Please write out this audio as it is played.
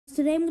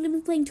Today I'm going to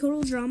be playing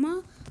Total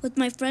Drama with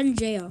my friend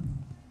Jaya.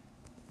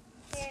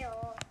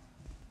 Hello.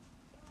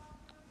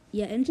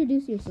 Yeah,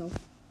 introduce yourself.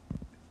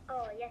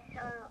 Oh yes,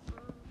 yes.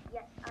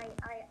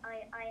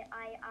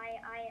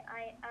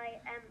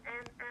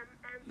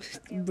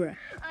 Okay. Bruh.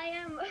 I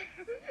am.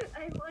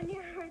 I'm on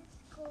your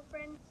school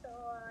friend, so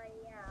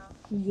yeah.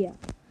 Yeah.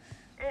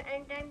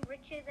 And I'm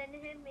richer than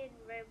him in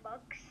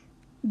robux.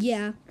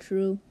 Yeah,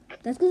 true.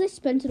 That's because I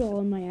spent it all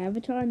on my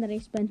avatar, and then I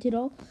spent it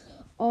all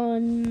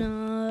on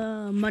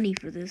money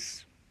for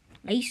this.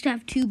 I used to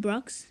have 2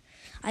 bucks.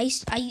 Well,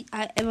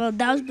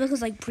 that was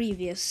because like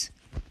previous.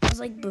 That was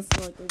like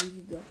before, like a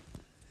week ago.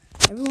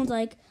 Everyone's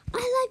like,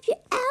 I like your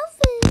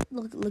outfit.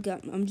 Look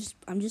at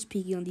I'm just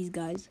peeking on these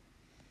guys.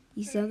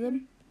 You saw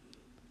them?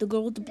 The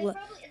girl with the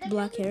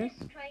black hair.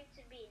 Just trying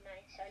to be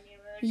nice on your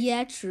own.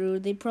 Yeah, true.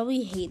 They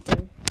probably hate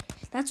her.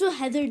 That's what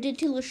Heather did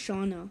to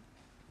Lashana.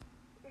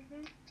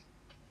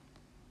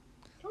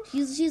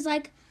 She's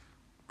like,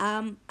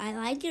 I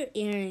like your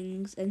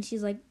earrings, and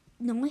she's like,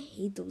 no, I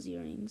hate those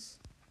earrings.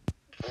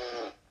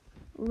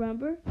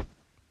 Remember?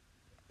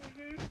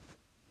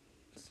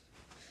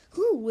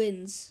 Who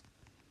wins?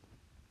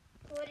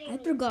 What do you I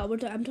mean? forgot.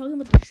 I'm talking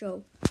about the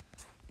show.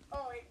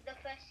 Oh, in the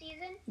first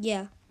season,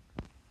 Yeah.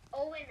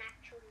 Owen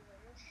actually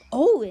wins.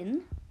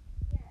 Owen?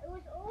 Yeah, it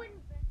was Owen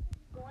versus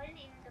Gordon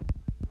in the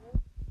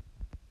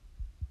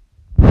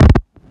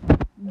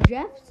final.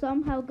 Jeff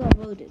somehow got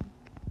voted.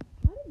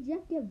 How did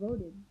Jeff get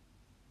voted?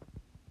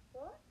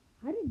 What?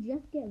 How did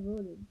Jeff get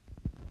voted?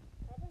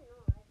 I don't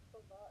know. I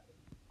forgot.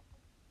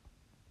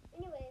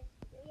 Anyways,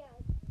 yeah.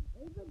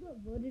 Ava got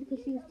voted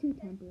because she was too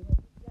tempered.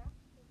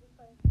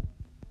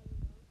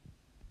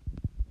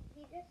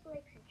 He just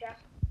likes Jack.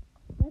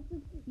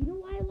 You know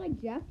why I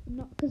like Jeff?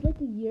 Because like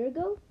a year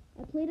ago,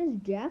 I played as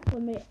Jeff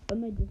on my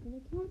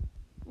different account,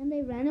 and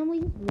they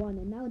randomly just won,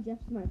 and now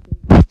Jeff's my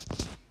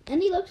favorite.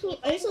 And he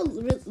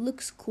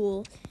looks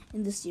cool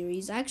in the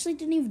series. I actually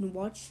didn't even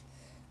watch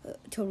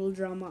Total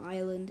Drama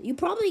Island. You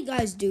probably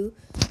guys do.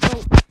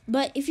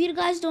 But if you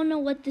guys don't know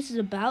what this is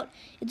about,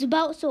 it's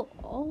about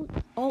all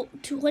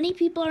 20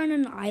 people are on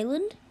an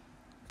island.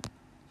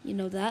 You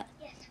know that?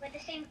 Yes, we're the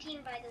same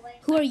team, by the way.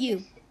 Who are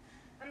you?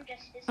 I'm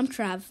Justice. I'm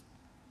Trav.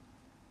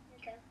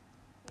 Okay.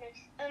 Nice.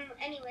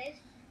 Anyways,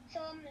 so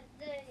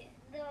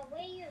the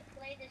way you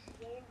play this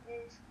game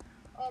is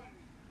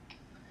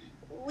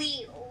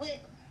we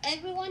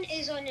everyone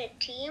is on a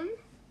team,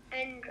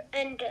 and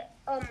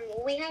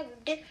we have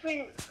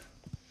different.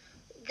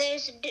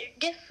 There's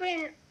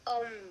different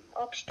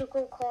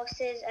obstacle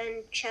courses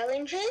and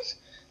challenges,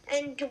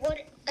 and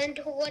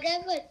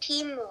whatever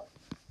team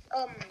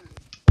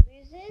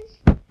loses,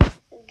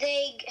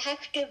 they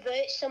have to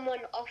vote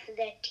someone off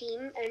their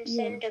team and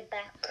send it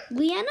back.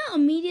 Leanna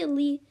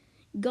immediately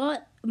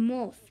got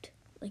morphed,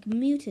 like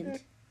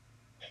mutant.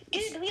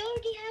 Dude, we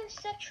already have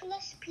such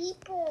less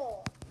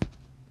people.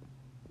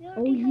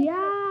 Oh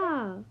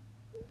yeah.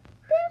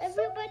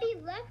 Everybody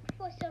left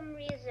for some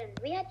reason.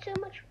 We had so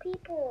much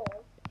people.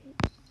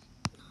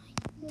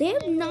 They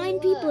have 9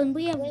 people and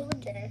we have... Where were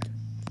they?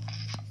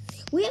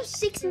 We have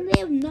 6 and they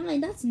have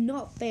 9. That's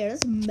not fair.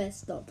 That's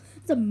messed up.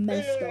 That's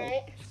messed up.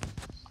 Right.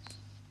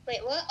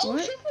 Wait, what? Oh,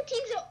 What? triple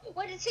teams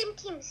we're the same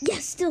teams.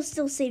 Yes, still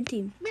same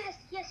team.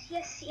 Yes.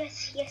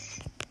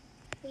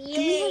 Do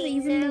we have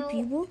even more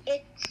people?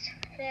 It's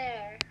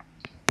fair.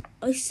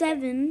 Oh,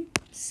 7.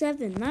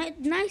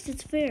 Nice,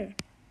 it's fair.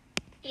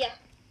 Yeah.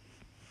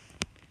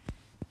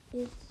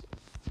 It's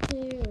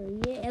fair.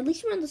 Yeah, at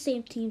least we're on the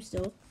same team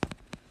still.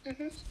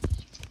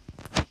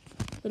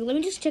 But let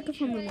me just check if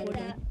I'm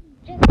recording.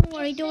 Don't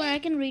worry, I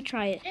can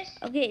retry it.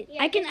 Okay,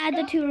 I can add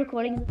the 2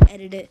 recordings and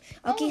edit it.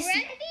 Okay.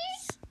 Already?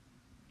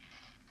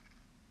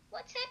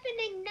 What's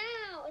happening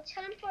now? It's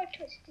time for a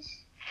twist.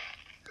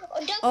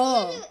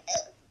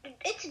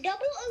 It's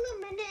double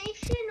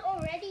elimination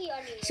already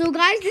on you. So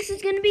guys,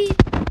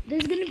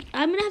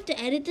 I'm gonna have to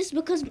edit this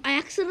because I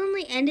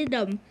accidentally ended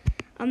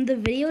the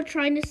video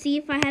trying to see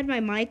if I had my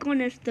mic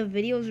on, if the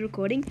video is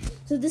recording.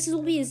 So this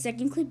will be a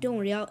second clip. Don't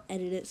worry, I'll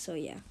edit it. So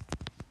yeah,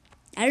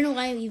 I don't know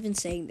why I'm even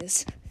saying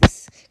this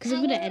because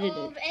I'm gonna edit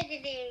it.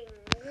 Editing.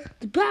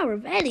 The power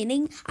of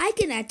editing. I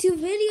can add 2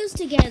 videos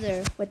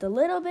together with a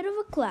little bit of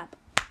a clap.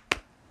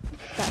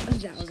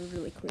 That was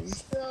really cringe.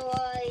 So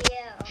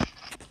yeah.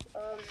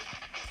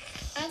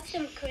 I have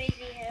some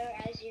crazy hair,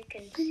 as you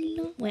can see.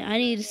 Wait, I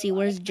need to see.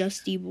 Where's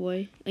Justy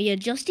boy? Oh yeah,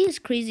 Justy has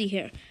crazy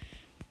hair.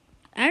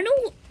 I don't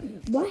know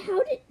why.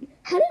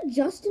 How did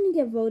Justin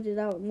get voted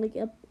out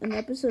in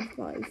episode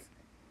 5?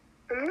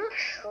 I'm not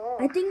sure.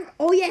 I think.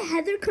 Oh yeah,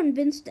 Heather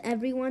convinced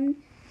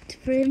everyone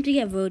for him to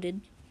get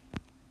voted.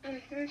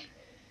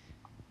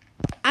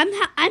 I'm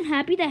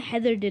happy that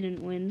Heather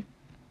didn't win.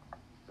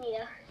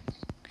 Yeah.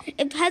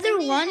 If Heather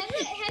won,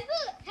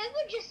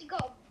 Heather just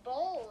got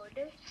bold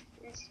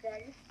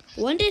instead.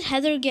 When did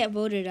Heather get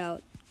voted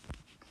out?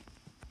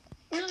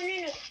 No.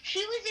 She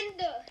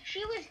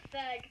was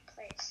 3rd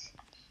place.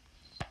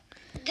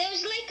 There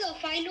was like a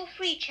final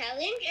 3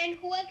 challenge, and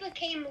whoever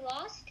came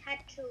last had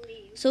to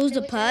leave. So it was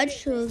the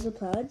Pudge.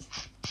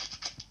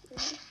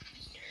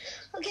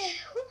 Okay.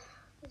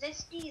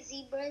 zesty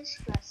zebras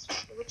first,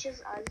 which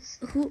is us.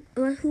 Who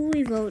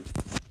we vote?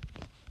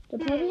 They're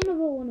probably gonna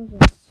vote one of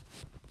us.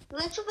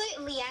 Let's vote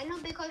Liana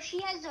because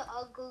she has an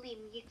ugly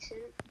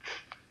mutant.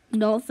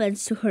 No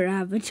offense to her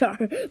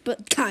avatar,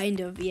 but kind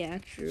of, yeah,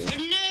 true.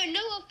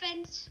 No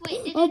offense.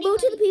 Wait, did I'll vote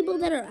to the anybody people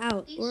that are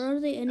out. please? Or are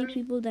there any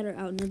people that are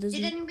out? No,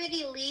 Did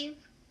anybody leave?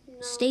 No.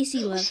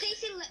 Stacy left.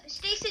 Stacy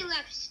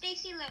left.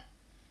 Stacy left.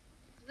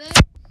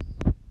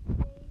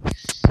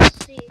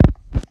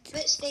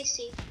 Vote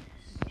Stacy.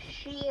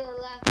 She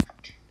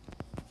left.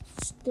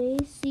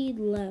 Stacy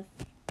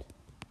left.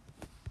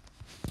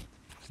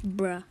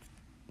 Bruh.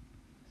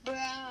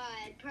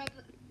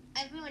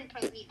 Everyone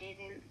probably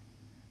didn't.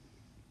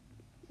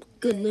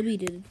 Good, Libby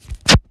did.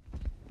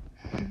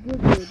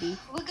 Good, Libby.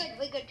 We're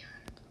good.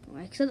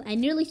 I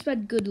nearly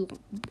spelled good.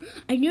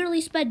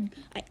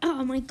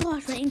 Oh my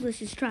gosh, my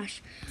English is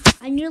trash.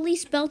 I nearly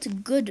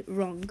spelled good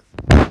wrong.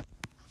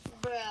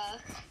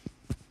 Bruh.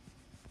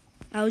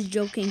 I was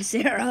joking,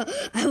 Sarah.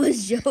 I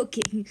was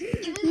joking.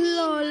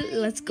 Lol.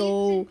 Let's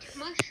go.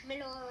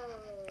 Marshmallow.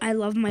 I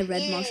love my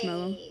red Yay.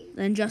 marshmallow.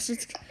 And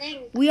Justice.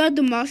 Thanks. We are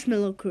the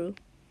marshmallow crew.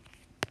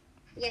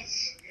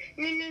 Yes.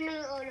 No.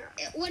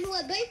 When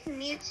we're both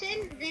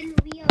mutant, then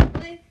we are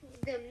both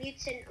the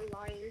mutant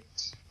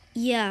alliance.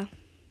 Yeah.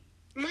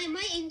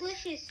 My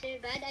English is so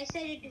bad. I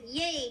said it.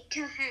 Yay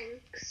to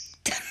Hanks.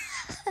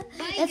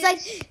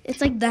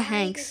 It's like the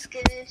Hanks.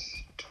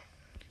 Ghost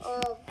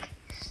of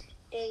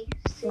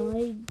Stacy.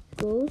 By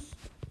Ghost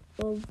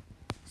of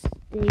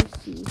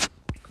Stacy.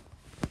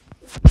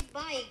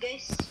 Goodbye,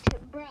 Ghost.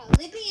 Bro,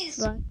 Libby is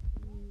spelled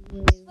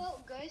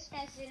Ghost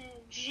as in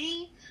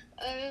G-O-A-S-T.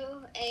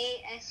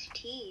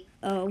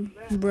 Oh,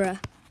 bruh.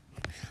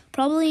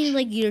 Probably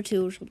like year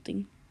 2 or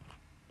something.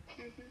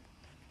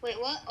 Wait,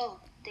 what? Oh.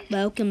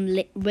 Welcome,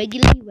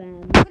 Wiggly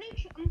Whams.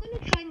 I'm gonna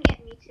try and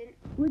get mutant.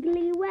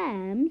 Wiggly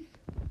Whams.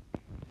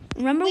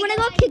 Remember when I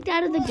got kicked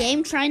out of the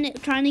game trying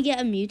to get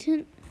a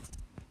mutant?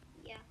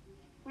 Yeah.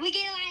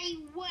 Wiggly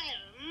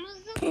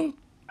worms.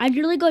 I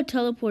really got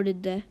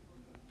teleported there.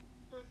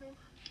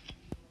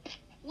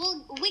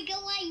 Well,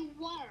 wiggly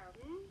worm.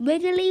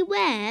 Wiggly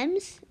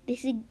Whams.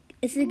 It's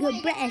a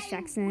good British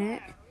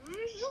accent.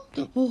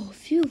 Oh,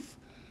 phew.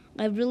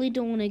 I really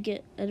don't want to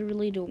get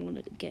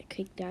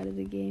kicked out of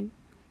the game.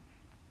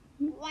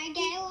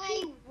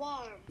 Wiggly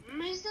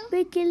worms.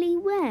 Wiggly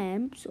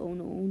Whams. Oh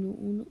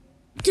no.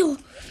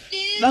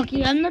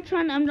 Okay, I'm gonna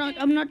try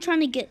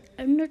and get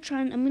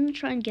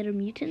a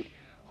mutant.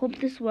 Hope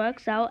this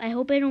works out. I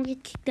hope I don't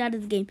get kicked out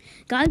of the game.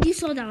 Guys, you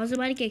saw that I was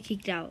about to get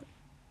kicked out.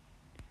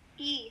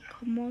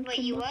 Come on.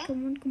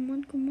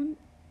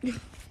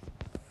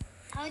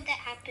 How did that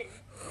happen?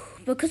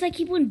 Because I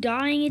keep on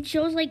dying. It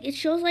shows like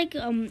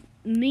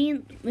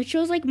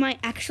my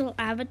actual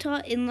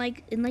avatar in a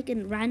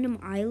random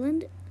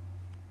island.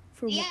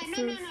 No.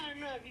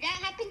 That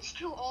happens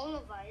to all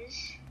of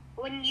us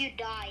when you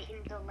die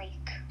in the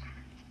lake.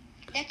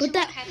 But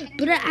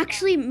it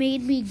actually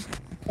made me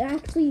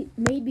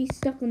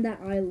stuck on that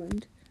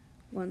island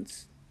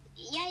once.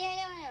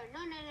 Yeah.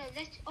 No.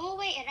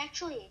 It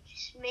actually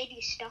just made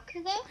you stuck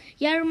there?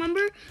 Yeah,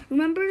 remember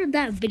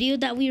that video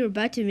that we were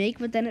about to make,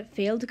 but then it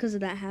failed because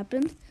of that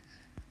happened?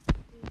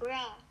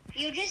 Bruh,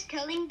 you're just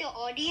telling the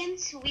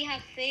audience we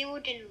have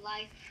failed in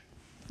life.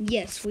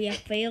 Yes, we have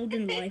failed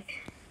in life.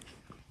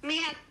 We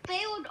have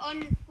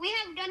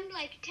done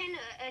like 10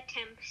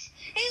 attempts.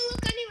 Hey,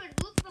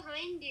 look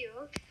behind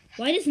you.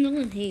 Why does no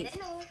one hate?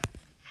 Hello.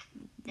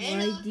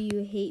 Why do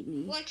you hate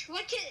me? Watch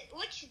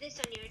this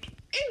on your...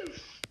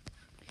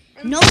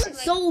 No,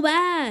 it's so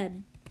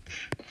bad.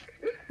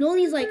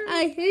 Nolan's like,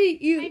 I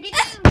hate you. I did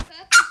it on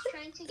purpose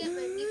trying to get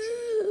my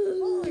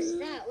mutant. What was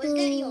that? Was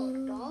that your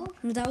dog?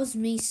 That was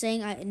me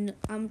saying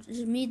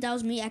that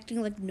was me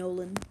acting like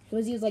Nolan.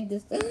 Because he was like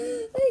this. I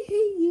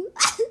hate you.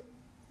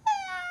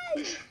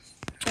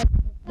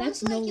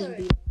 That's like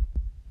Nolan.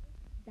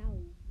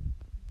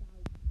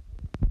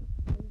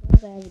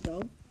 I have a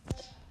dog.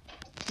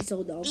 He's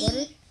all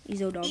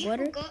dog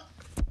water.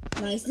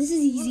 Nice. This is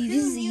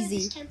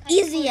easy.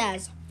 Easy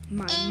as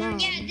my mom.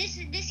 Yeah, this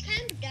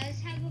camp does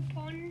have a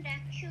pond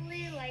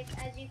actually. Like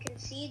as you can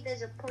see,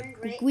 there's a pond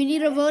right. We need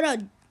to vote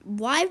out.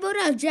 Why vote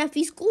out Jeff?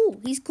 He's cool.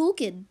 He's cool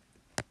kid.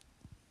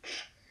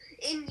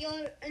 In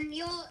your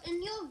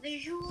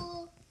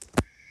visual,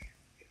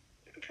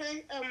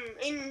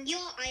 in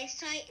your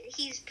eyesight,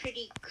 he's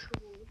pretty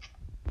cool.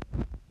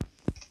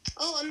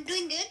 Oh, I'm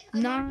doing good.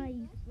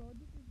 Nice.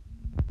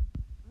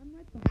 I'm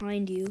right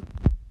behind you.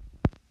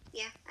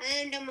 Yeah,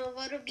 and I'm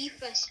about to be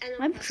first.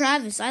 I'm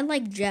Travis. I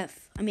like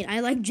Jeff. I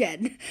like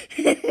Jed.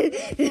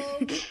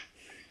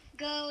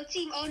 Go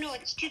team. Oh no,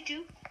 it's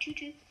 2-2.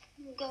 2-2.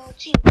 Go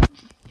team.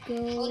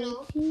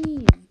 Go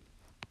team.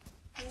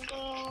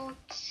 Go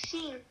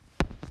team.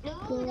 No,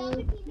 Go the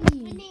other team is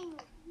team. winning.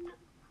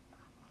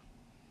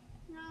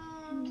 No.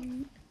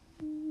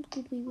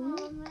 Did we win?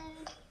 Oh,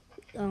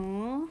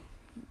 man.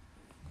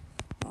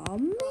 Oh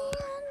man.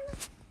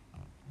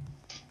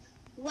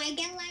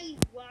 Wiggly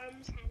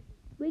worms have.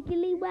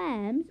 Wiggly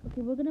Whams.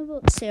 Okay, we're gonna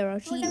vote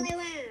Sarah. Wiggly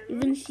worms.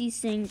 Even she's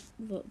saying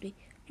vote me.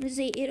 Is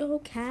it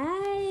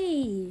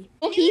okay?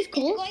 Oh, Dude, he's it's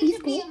cool. going He's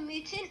to be cool. a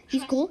mutant.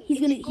 He's Trust cool. me. He's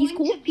gonna. It's He's going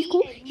cool. to He's be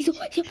cool. a He's cool.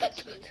 mutant.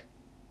 Trust me.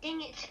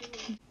 Dang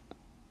it.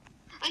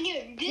 I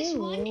know this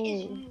one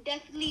is Hello.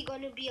 definitely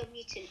going to be a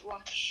mutant.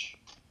 Watch.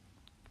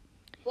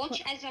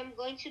 Watch as I'm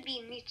going to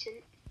be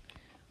mutant.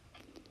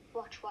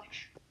 Watch.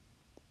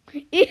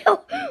 Ew!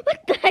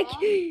 What the heck?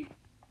 Huh?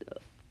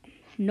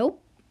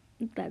 Nope.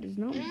 That is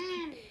not.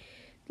 Mm.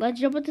 Let's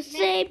jump at the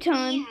same Let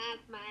time. me have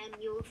my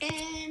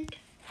mutant.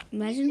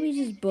 Imagine we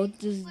just both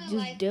just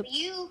Like dip.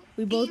 you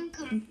We both. being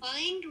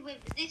combined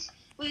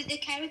with the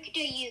character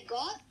you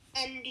got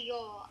and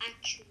your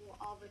actual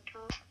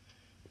avatar.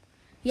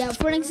 Yeah,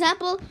 for an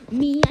example,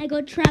 me, I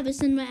got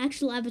Travis in my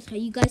actual avatar.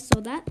 You guys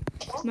saw that?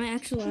 My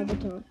actual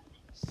avatar.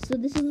 So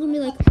this is gonna be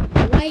like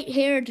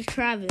white-haired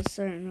Travis.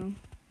 I don't know.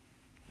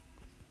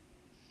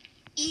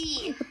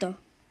 E. What the?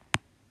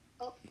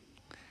 Oh.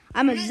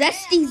 I'm a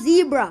zesty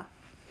zebra.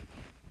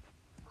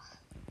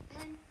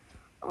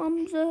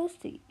 I'm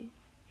zesty.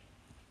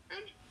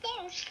 I'm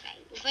thirsty.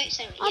 Wait,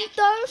 sorry. I'm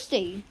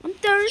thirsty. I'm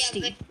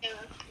thirsty.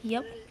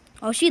 Yep.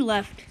 Oh, she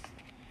left.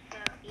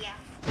 Yeah.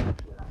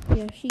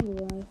 Yeah, she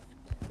left.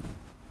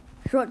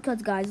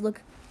 Shortcuts, guys.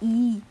 Look.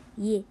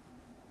 Yeah.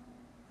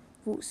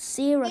 Oh,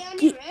 Sarah. Hey,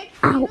 Get you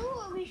out. know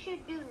what we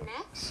should do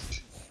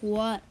next?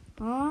 What?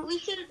 Huh?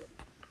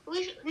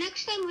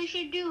 Next time we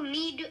should do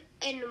me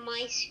and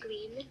my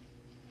screen.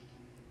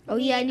 Oh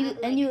yeah, Me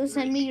and you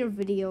send my me your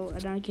video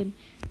and I can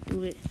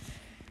do it.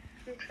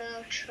 Okay,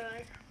 I'll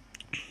try.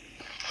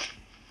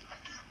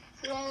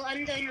 Well,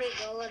 and then we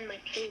go on my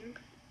team.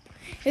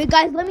 Hey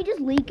guys, let me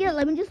just leak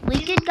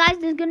it. Guys.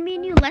 There's gonna be a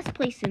new Let's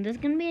Play soon. There's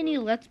gonna be a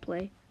new Let's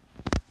Play.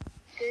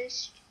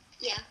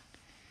 Yeah.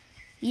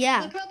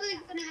 Yeah. We're probably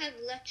gonna have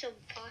lots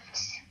of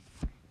parts.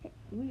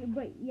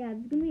 But yeah,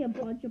 there's gonna be a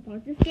bunch of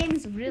parts. This game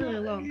is really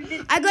long.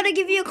 I gotta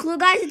give you a clue,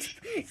 guys.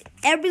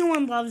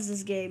 Everyone loves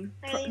this game.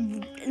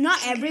 Not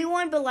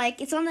everyone, but like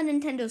it's on the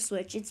Nintendo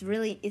Switch. It's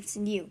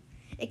new.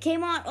 It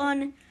came out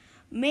on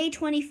May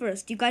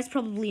 21st. You guys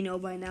probably know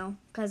by now,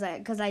 cause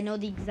I know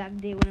the exact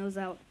day when it was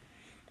out.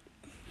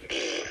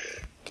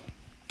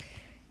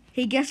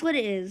 Hey, guess what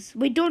it is?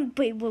 Wait.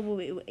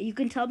 You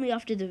can tell me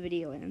after the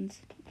video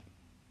ends.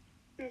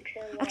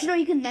 Okay. Actually, no,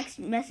 you can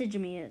message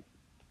me it.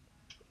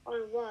 On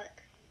what?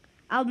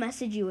 I'll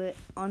message you it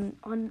on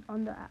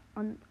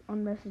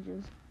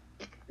messages.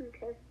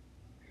 Okay.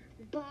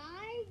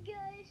 Bye,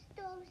 Ghost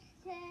of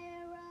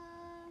Sarah.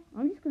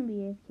 I'm just gonna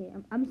be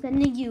AFK. I'm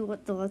sending you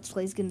what the Let's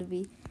Play is gonna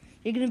be.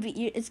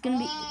 It's gonna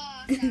be.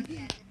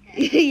 Okay.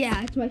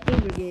 Yeah, it's my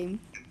favorite game.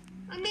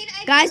 I mean,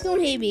 Guys, don't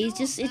hate me. It's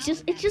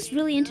just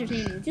really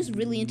entertaining. It's just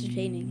really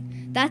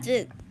entertaining. That's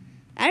it.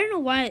 I don't know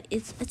why.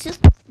 It's just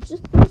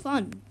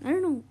fun. I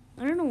don't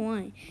know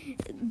why.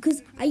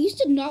 Because I used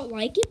to not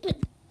like it, but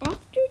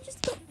after it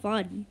just got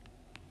fun.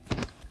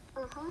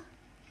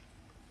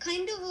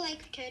 Kind of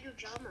like Turtle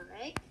Drama,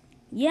 right?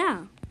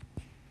 Yeah.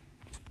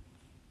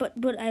 But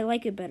I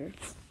like it better.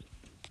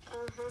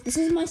 This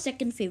is my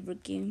second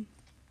favorite game.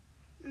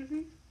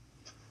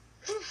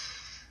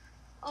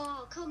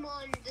 Oh, come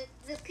on.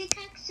 The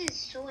pickaxe is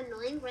so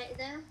annoying right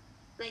there.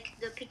 Like,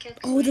 the pickaxe.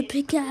 Oh, the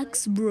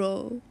pickaxe,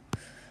 bro.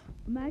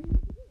 Imagine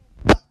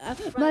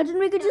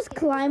we could just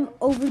climb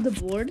over the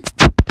board.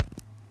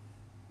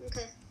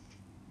 Okay.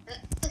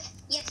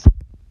 Yes.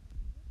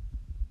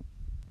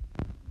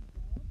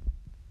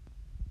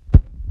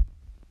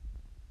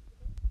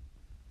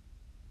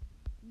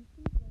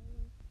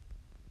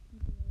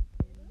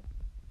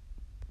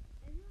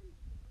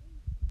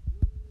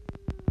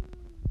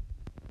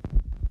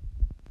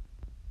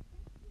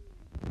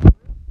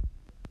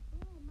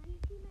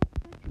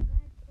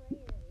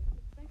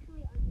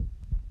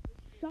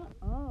 Shut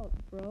up,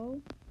 bro.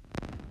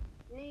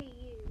 Near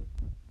you.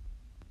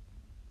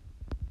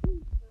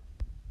 I'm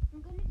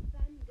gonna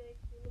spam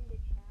ghosting in the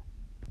chat.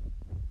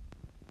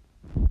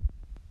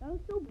 That was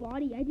so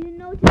body. I didn't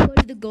know to go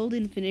to the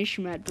golden finish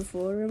mat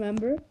before,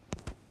 remember?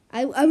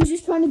 I was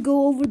just trying to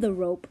go over the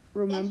rope,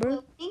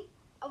 remember? Yes,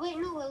 oh wait,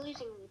 no, we're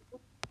losing.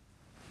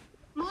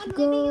 Come on,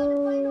 Go. maybe you're the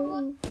final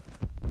one.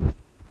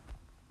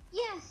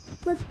 Yes.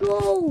 Let's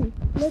go.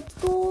 Let's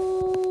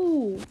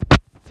go.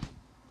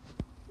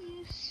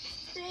 You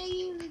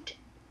saved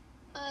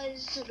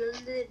us,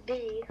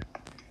 Libby.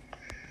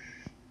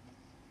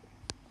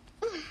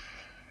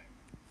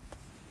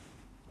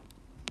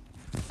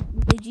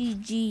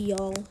 GG,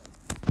 y'all.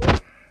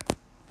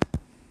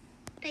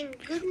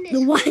 Thank goodness.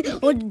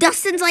 Oh,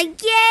 Dustin's like,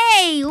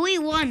 yay, we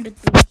won, but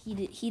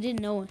he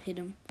didn't know what hit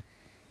him.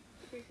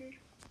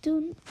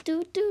 Dun,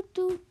 dun, dun,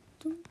 dun,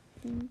 dun,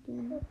 dun,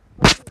 dun.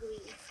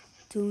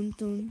 Dun,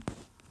 dun.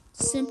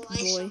 Simp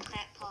boy.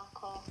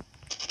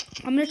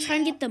 I'm gonna try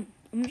and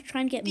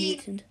get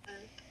mutant.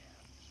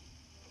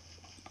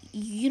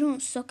 You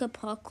don't suck at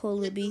parkour,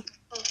 Libby.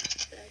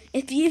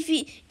 If you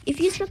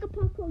suck at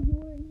parkour, you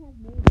wouldn't have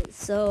made it.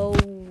 So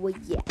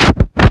yeah.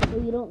 So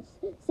you don't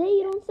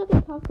suck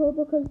at parkour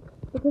because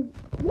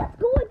let's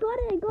go. I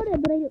got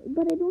it.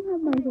 But I don't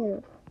have my hair.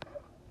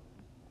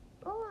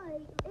 Oh,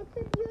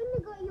 except you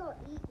only got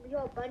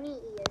your bunny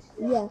ears.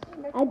 Yeah.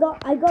 I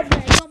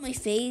got my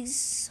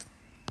face.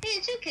 Hey,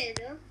 it's okay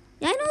though.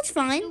 Yeah, I know it's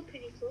fine. Still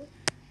pretty cool.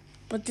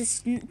 But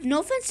this, no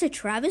offense to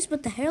Travis,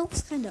 but the hair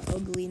looks kind of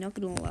ugly. Not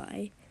gonna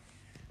lie.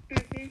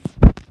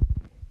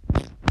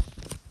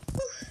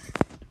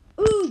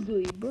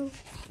 Ugly, bro.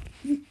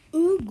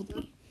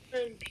 Ugly.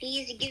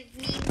 Please give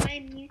me my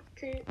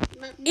mutant.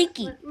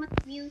 Icky. My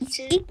mutant. It's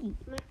icky.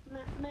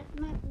 My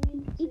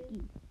mutant.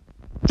 Icky.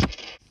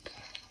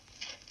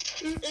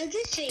 I'll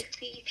just say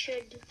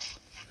featured.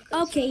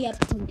 Okay, yep,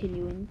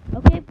 continuing.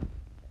 Okay.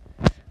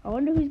 I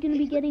wonder who's gonna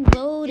be getting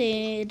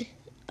voted.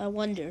 I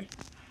wonder.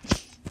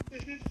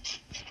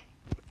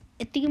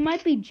 I think it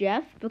might be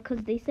Jeff because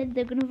they said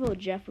they're gonna vote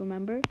Jeff,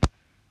 remember?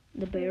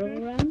 The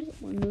barrel round?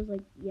 When it was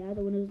like, yeah,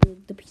 the one was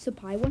the piece of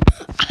pie one.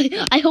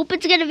 I hope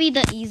it's gonna be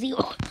the easy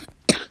one.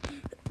 I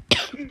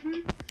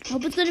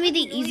hope it's gonna be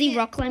the easy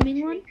rock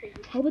climbing one. I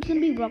hope it's gonna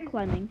be rock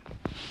climbing.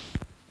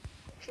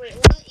 Wait,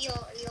 what?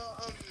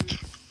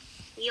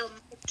 Your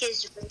mic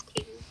is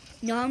breaking.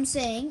 No, I'm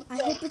saying I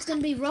hope it's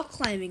gonna be rock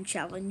climbing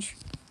challenge.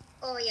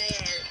 Oh yeah.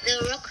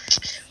 The rock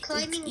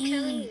climbing It's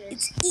challenge.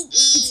 It's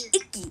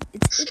icky.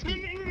 It's icky. No.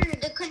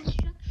 The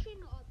construction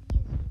obby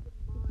is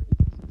even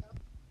more.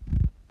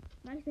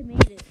 Nice, I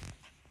made it.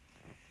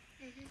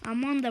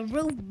 I'm on the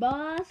roof,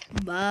 boss.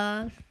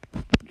 Boss.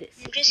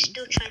 I'm just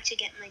still trying to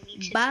get my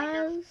niches.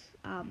 Boss.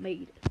 I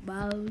made it,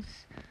 boss.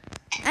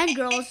 And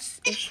girls,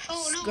 if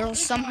no, girls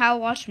somehow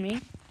watch me,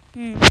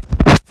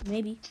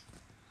 maybe.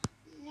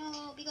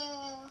 No,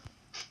 because.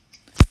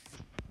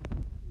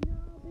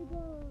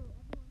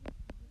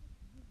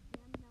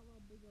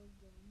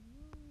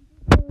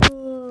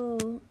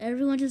 Oh,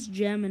 everyone just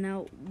jamming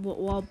out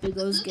while Big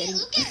O's getting.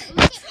 Look at.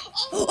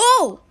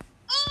 Oh!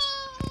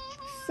 Oh!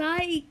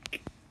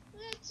 Psych!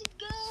 Let's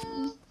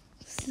go!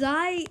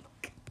 Psych!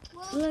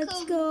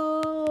 Let's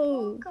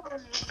go!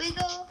 Welcome, Big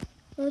O.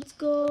 Let's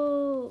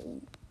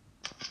go!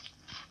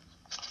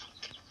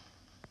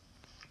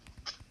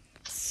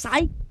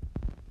 Psych!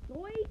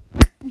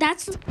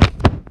 That's.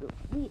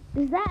 Wait,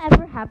 does that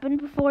ever happen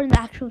before in the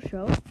actual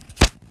show?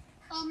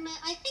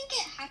 I think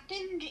it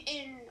happened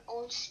in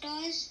All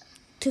Stars.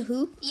 To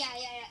who? Yeah.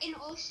 In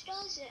All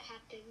Stars, it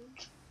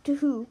happened. To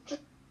who?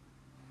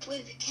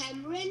 With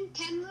Cameron.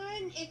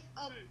 Cameron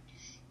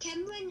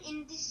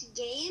in this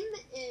game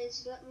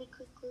is. Let me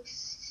quickly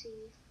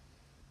see.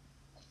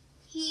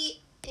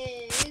 He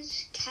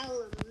is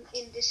Callum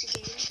in this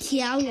game.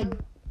 Callum.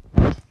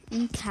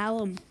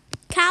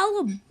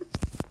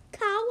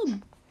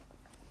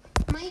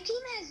 My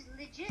team has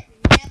legit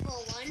never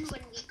won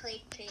when we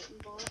played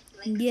paintball.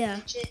 Yeah.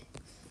 Legit.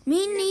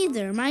 Me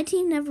neither. My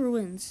team never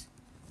wins.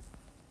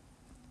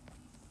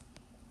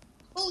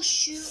 Oh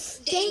shoot.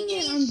 Dang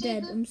it, I'm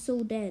dead. I'm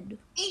so dead.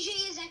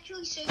 AJ is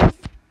actually so good.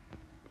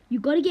 You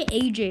gotta get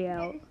AJ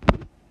out.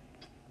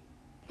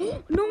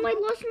 No, I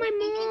lost my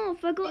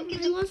morph. I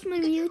lost my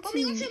Mewtwo. Oh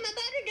my gosh, I'm about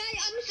to die.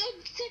 I'm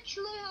such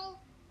low.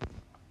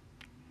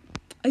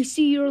 I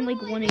see you're on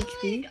like No, 1 I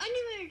HP.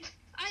 died.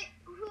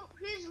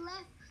 Who's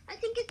left? I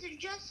think it's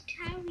just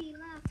Harry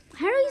left.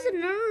 Harry's a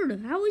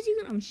nerd. How is he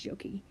gonna? I'm just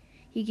joking.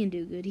 He can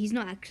do good. He's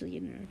not actually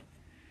a nerd.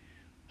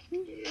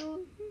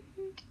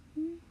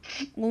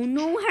 Oh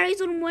no,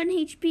 Harry's on 1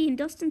 HP and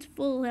Dustin's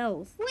full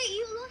health. Wait,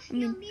 you lost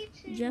your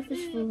Mewtwo. Jeff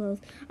is full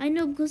health. I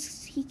know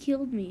because he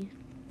killed me.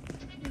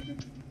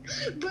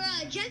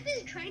 Bruh, Jeff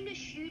is trying to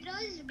shoot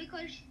us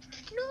because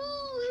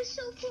he's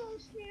so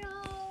close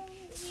now.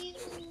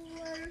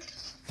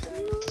 No,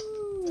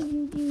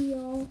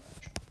 Yu-Gi-Oh.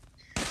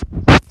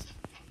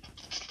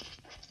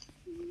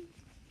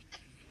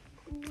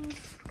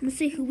 Let's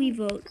see who we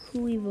vote.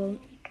 Who we vote.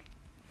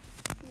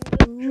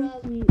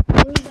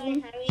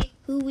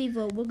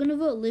 We're gonna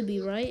vote Libby,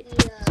 right?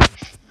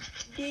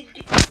 Yeah.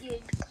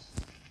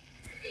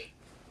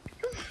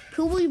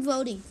 Who we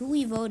voting?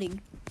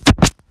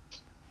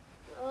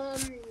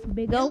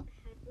 Big O?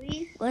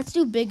 Let's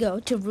do Big O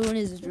to ruin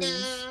his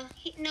dreams.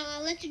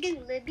 Let's do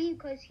Libby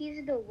because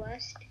he's the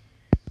worst.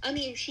 I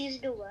mean, she's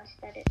the worst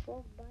at it.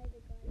 Well, by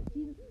the guy.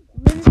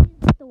 Lindsay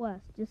is the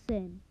worst, just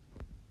saying.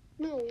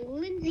 No,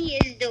 Lindsay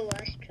is the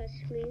worst,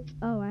 trust me.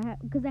 Oh,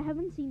 because I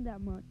haven't seen that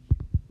much.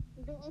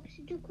 The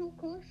obstacle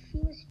course, she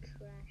was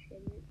trash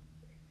in it.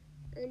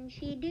 And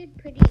she did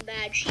pretty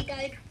bad. She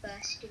died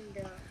first in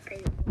the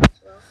paintball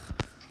as well.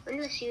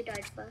 Unless you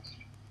died first.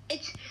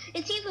 It's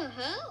either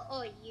her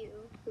or you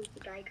who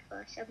died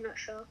first. I'm not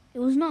sure. It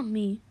was not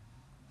me.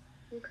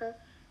 Okay.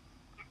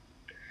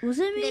 Was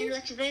it me? Then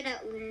let's vote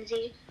out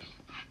Lindsay.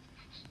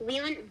 We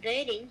aren't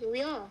voting.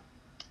 We are.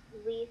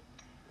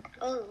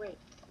 Oh, wait.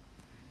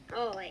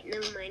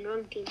 Never mind.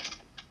 Wrong team.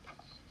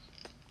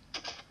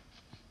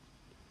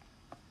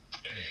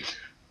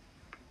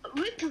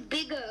 Rip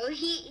Bigger.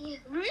 He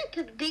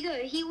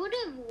would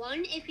have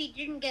won if he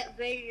didn't get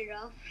voted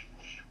off.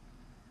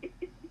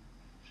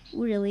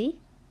 Really?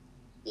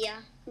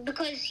 Yeah,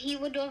 because he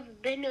would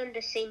have been on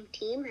the same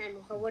team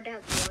and would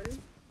have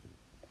won.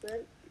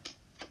 But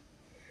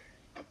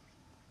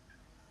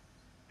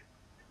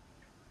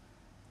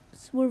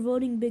So we're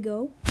voting Big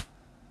O.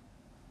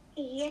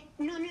 yeah,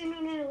 no.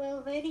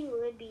 We're voting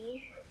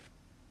Libby.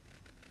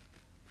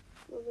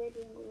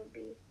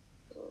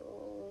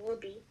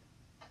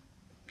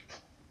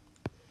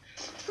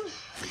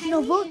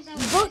 no, vote is our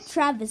vote best.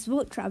 Travis.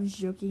 Vote Travis.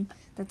 Joking.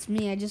 That's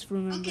me. I just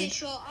remembered. Okay,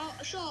 sure.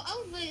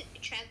 I'll vote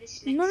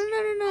Travis next. No.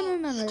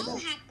 I'll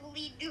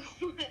happily do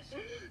it.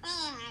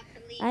 I'll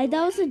happily do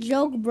That was a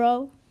joke,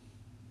 bro.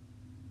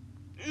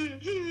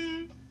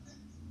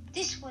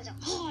 This was a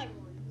hard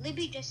one.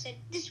 Libby just said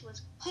this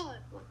was a hard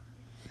one.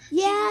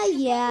 Yeah.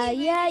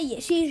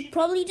 She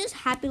probably just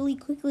happily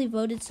quickly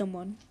voted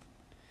someone.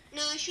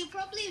 No, she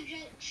probably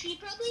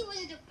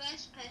was the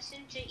first person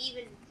to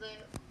even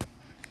vote.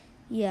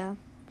 Yeah.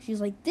 She's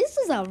like, this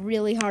is a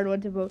really hard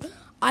one to vote.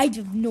 I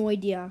have no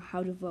idea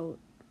how to vote.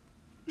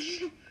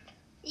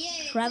 Yeah.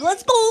 Trav,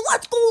 let's go.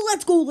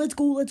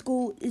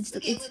 It's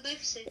Okay, we're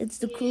both safe. it's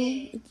the crew.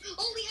 Yeah.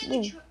 Oh,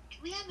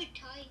 we have a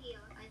tie here,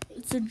 I think.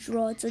 It's a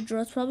draw. It's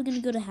probably gonna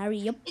go to Harry.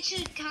 Yep. It's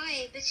a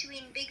tie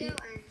between Biggo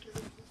and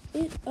Libby.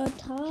 It's a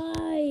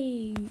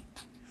tie.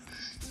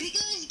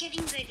 Biggo is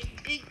getting ready.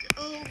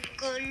 Biggo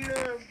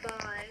gonna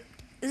buy.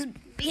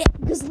 Yeah,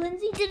 because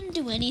Lindsay didn't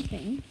do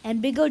anything,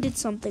 and Big O did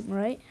something,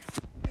 right?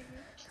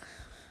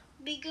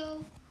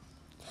 Biggo.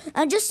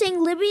 I'm just saying,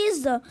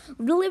 Libby's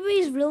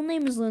real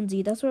name is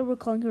Lindsay. That's why we're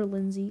calling her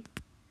Lindsay.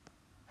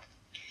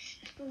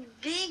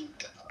 Big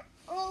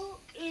O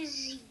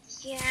is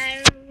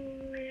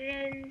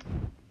guaranteed.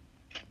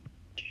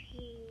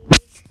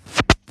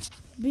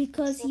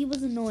 Because he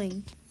was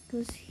annoying.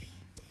 Because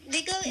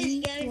Big O is he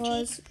guaranteed.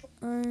 was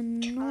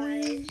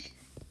annoying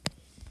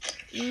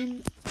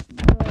in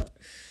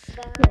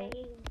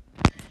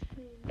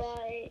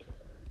By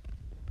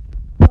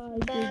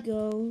Big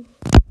O.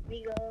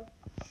 Biggo.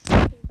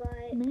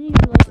 Many of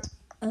you like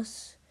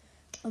us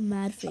a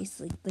mad face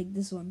like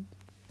this one.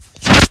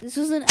 This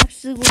wasn't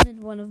actually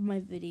one of my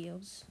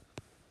videos.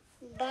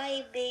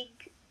 By Big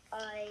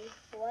I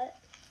what?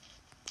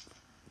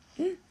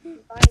 By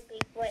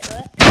Big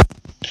what?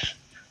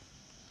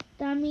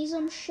 That means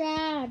I'm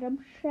sad, I'm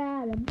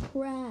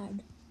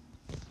crad.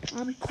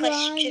 I'm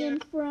crying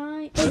and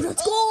crying. Hey,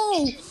 let's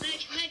go!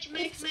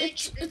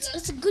 Match.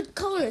 It's a good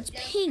color. It's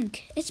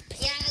pink. It's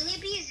pink. Yeah,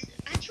 Libby is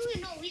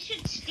actually no. We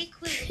should stick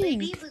with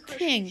Pink, Libby because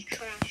pink. she's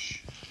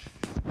trash.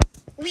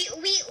 We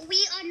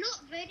are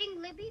not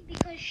voting Libby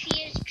because she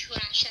is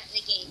trash at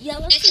the game. Yeah,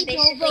 That's let's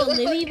basically vote what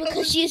Libby we're because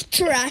doing. she is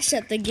trash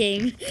at the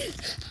game.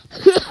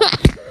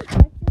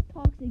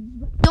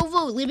 Don't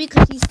vote Libby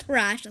because she's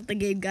trash at the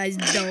game, guys.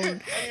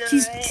 Don't.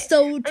 She's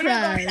so Oh my gosh,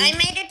 trash. I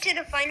made it to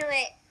the final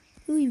 8.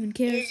 Who even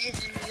cares?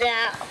 Is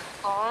that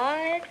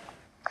hard?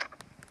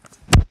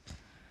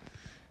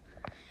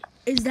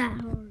 Is that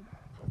hard?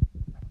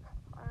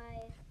 I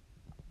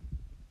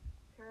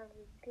have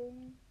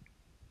been.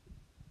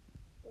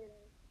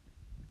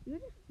 You're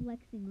just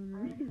flexing on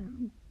her right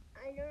now.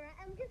 I know, right?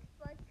 I'm just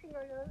flexing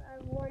on her.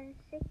 I've won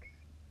 6.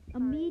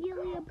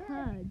 Immediately a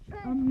purge.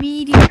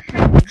 Immediate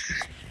purge.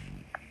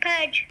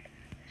 Purge.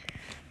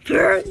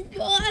 Purge,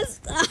 boss!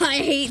 I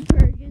hate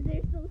purges.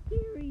 They're so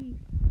scary.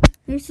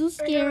 They're so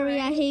scary.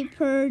 I hate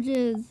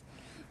purges.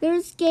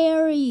 They're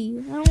scary.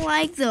 I don't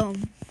like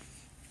them.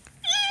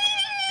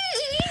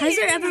 Has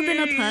there ever been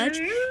a purge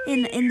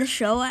in the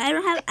show? I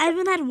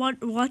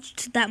haven't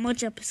watched that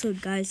much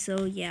episode, guys.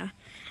 So yeah,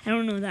 I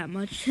don't know that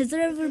much. Has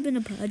there ever been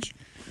a purge?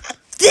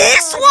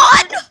 This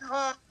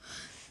one.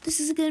 This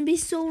is gonna be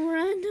so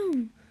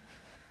random.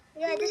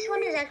 Yeah, this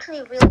one is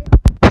actually really.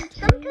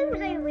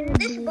 Sometimes I win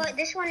this, but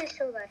this one is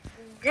so bad.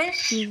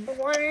 This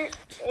one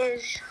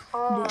is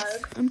hard.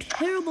 I'm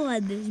terrible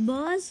at this,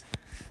 boys.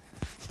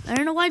 I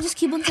don't know why I just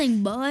keep on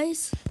saying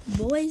boys.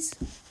 Boys.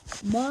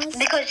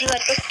 Because you're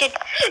addicted.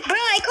 Bro,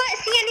 I can't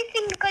see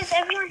anything because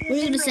everyone is. What are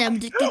you gonna say? I'm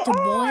addicted to I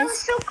boys? was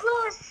so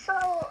close.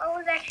 I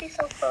was actually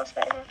so close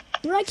right now.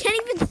 Bro, I can't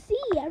even see.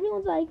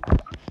 Everyone's like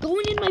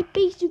going in my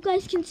face. You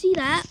guys can see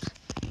that.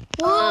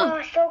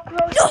 Oh, so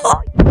close.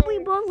 No! We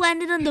both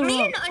landed on the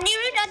Me rock. and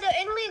Anirudh are the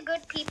only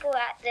good people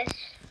at this.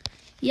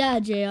 Yeah,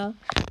 Jaya.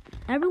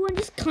 Everyone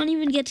just can't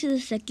even get to the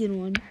second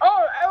one.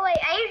 Oh wait,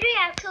 I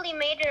actually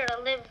made it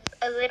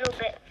a little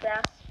bit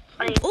fast.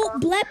 Oh,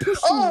 Black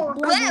pushed Oh,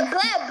 me. Black.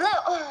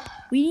 Oh.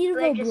 We need to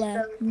Black vote just Black.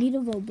 fell. We need to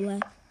vote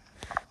Black.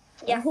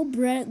 Yeah. I hope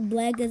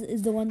Black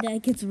is the one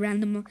that gets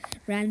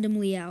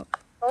randomly out.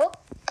 Oh.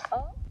 I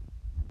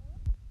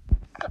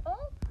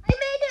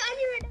made it,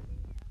 Anirudh.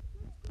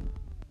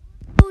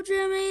 Oh,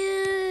 Jaya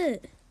made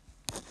it.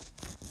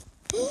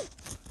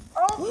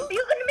 Oh,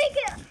 you're gonna make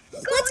it.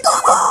 Let's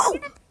go!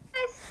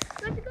 Yes,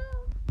 let's go.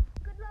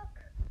 Good luck.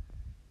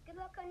 Good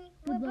luck, honey.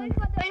 We're Good both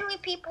luck. the only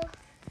people.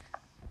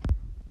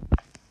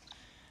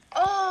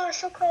 Oh,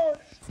 so close.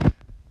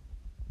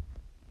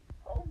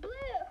 Oh,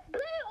 Blair.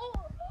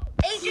 Oh,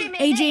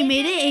 AJ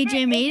made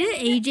it.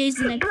 AJ's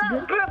the next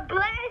good.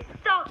 Blair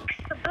sucks.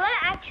 Blair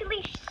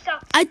actually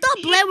sucks. I thought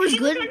Blair was She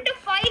good. was on the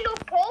final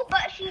poll,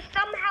 but she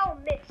somehow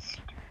missed.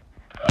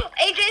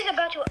 AJ's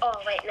about to. Oh,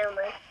 wait, never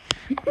mind.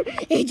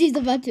 AJ's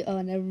about to.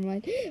 Oh, never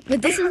mind.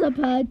 But this is a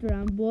purge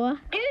round, boy.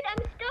 Dude, I'm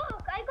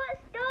stuck. I got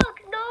stuck.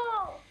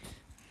 No.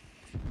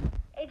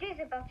 AJ's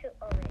about to.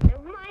 Oh, wait,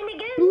 never mind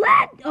again.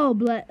 Black. Oh,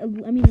 Black. I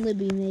mean,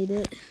 Libby made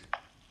it.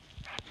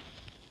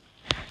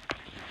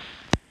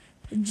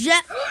 No.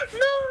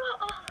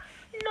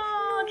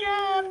 No,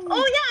 Jeff.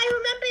 Oh yeah, I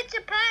remember it's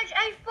a patch.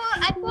 I thought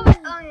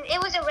it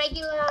was a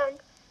regular.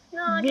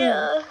 No,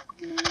 Jeff.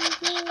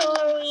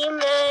 Sorry,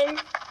 man.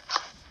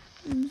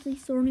 I'm so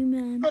sorry,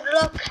 man. Good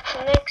luck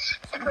next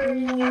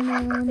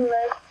time.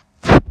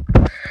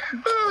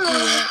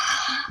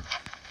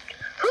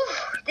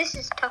 This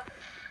is tough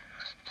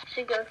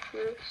to go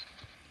through.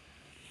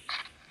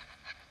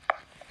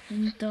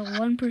 And the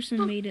one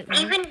person made it. Right?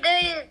 Even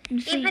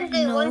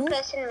the no. one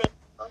person made it.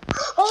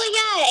 Oh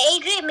yeah,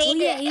 AJ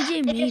made it.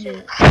 AJ made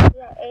it.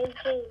 Yeah,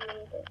 AJ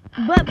made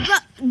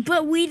it.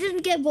 But we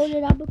didn't get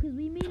voted out because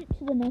we made it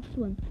to the next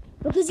one.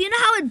 Because you know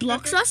how it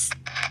blocks us?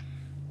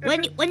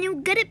 When you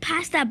get it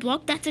past that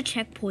block, that's a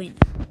checkpoint.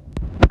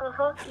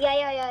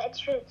 Yeah, it's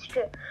true.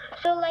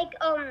 So like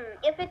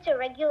if it's a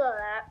regular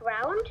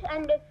round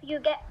and if you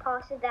get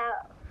past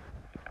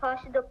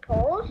the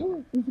poles,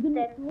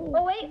 then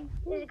oh wait,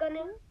 is it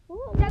gonna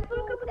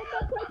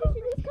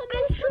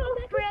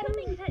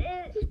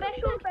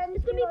special friends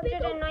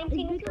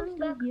 219 comes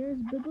back. Is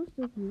Biggle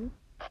still here?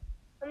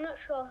 I'm not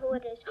sure who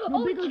it is.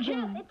 No, It's Biggle's Jeff.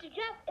 gone.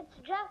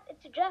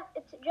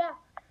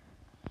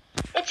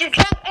 It's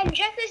Jeff, and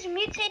Jeff is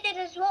mutated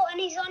as well, and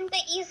he's on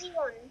the easy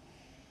one.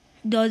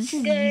 No, this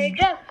is Go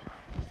Jeff.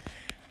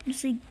 You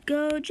say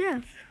go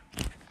Jeff.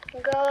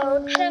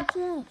 Go Jeff.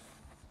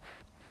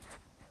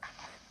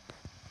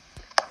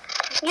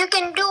 You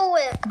can do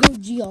it. Go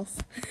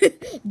Geoff.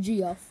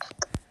 Geoff.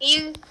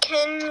 You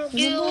can do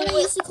Remember when I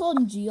used to call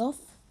him Geoff?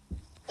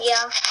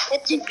 Yeah,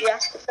 it's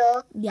Jeff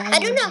though. Yeah, I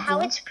don't know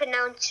how it's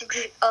pronounced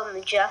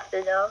Jeff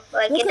though.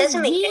 Like because it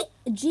doesn't make sense.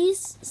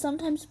 G's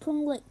sometimes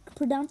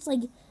pronounced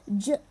like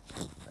J,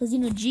 because you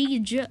know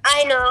J.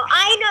 I know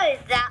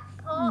that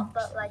part,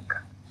 but like.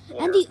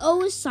 And the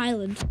O is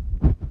silent.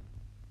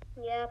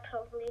 Yeah,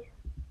 probably.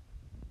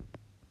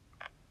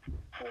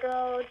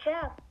 Go,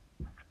 Jeff.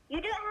 You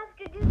don't have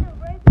to do the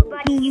rope,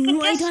 buddy. You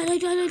can I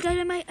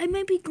died. I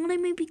might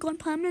be gone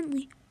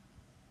permanently.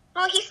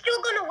 Oh, he's still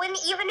gonna win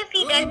even if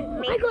he doesn't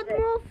make it. I got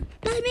more.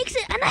 That makes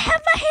it, and I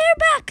have my hair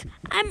back.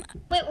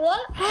 Wait,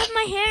 what? I have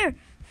my hair.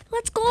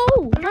 Let's go.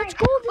 Let's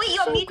go. Wait,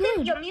 you're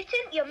mutant? You're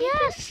mutant?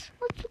 Yes.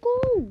 Let's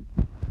go.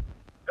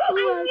 I'm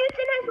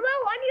mutant as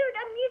well. I'm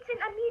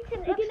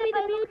mutant. We can be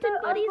the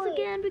mutant buddies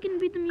again. We can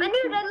be the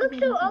mutant. I look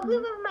so ugly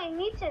with my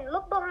mutant.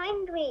 Look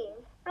behind me.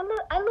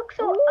 I look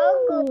so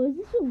ugly. Is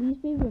this your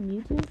least favorite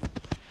mutant?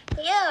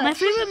 Yeah. My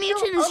favorite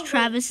mutant is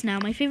Travis now.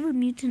 My favorite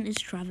mutant is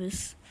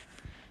Travis.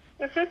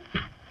 Yeah,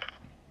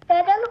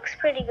 that looks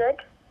pretty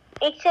good.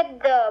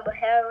 Except the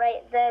hair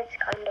right there is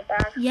kind of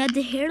bad. Yeah,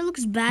 the hair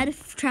looks bad.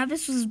 If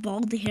Travis was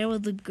bald, the hair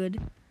would look good.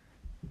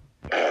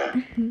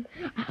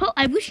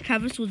 I wish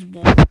Travis was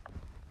bald.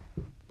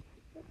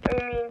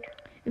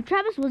 If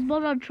Travis was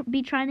bald, I'd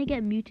be trying to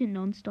get mutant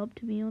non-stop,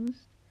 to be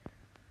honest.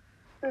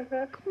 Come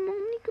on,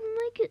 you can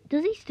make it.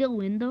 Does he still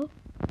win, though?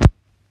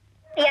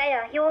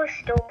 Yeah, he will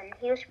still win.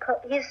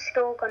 He's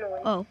still gonna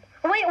win. Oh.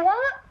 Wait,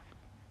 what?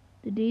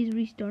 The day's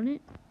restarting?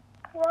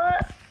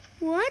 What?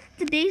 What?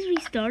 The day's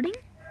restarting?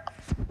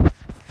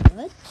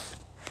 What?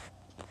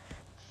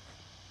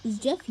 Is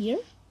Jeff here?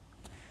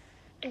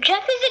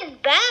 Jeff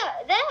isn't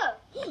back there.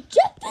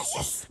 Jeff is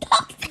just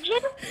stuck.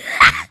 Jeff.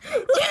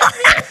 Oh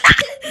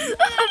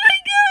my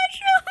gosh!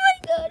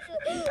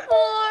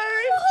 Poor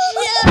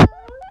Jeff.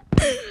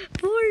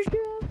 Poor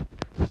Jeff.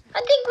 I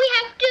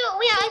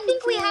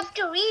think we have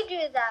to redo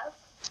that.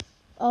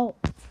 Oh.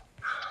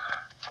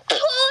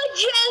 Poor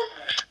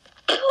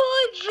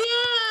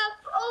Jeff.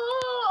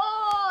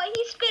 Oh,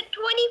 he spent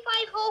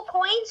 25 whole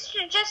coins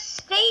to just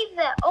stay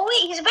there. Oh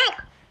wait, he's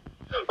back.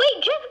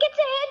 Wait, Jeff gets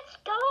a head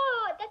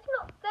start. That's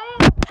not fair.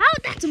 How?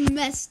 That's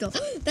messed up.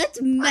 That's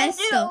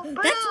messed up.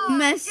 That's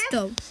messed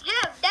up.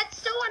 Jeff, that's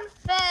so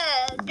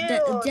unfair,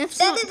 dude. Jeff's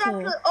that not is cool.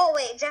 actually. Oh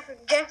wait, Jeff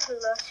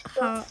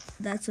lost.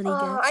 That's what he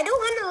gets. I don't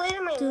want to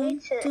lose my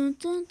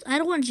mutant. I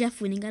don't want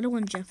Jeff winning.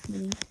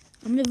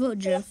 I'm gonna vote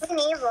Jeff. Me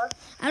neither.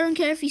 I don't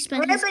care if he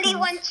spends Nobody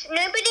wants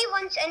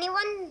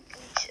anyone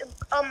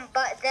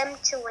but them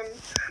to win.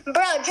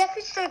 Bro, Jeff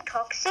is so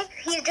toxic.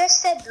 He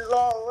just said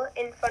lol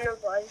in front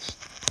of us.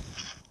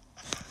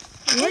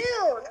 What?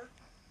 Dude.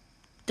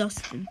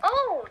 Dustin.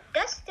 Oh,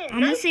 Dustin. I'm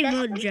gonna say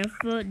vote Jeff.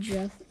 Vote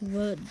Jeff.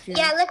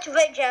 Yeah, let's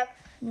vote Jeff.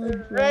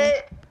 Vote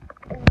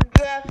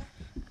Jeff.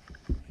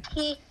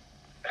 He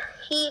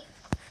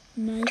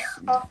nice.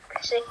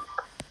 Toxic.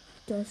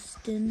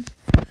 Dustin.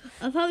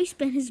 I'll probably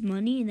spend his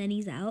money and then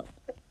he's out.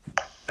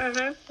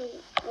 Vote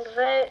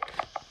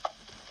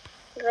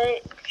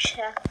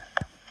Jeff.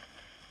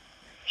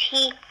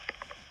 He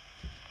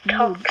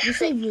toxic. Just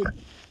say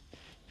rude.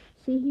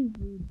 Say he's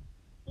rude.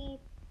 He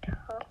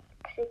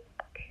toxic.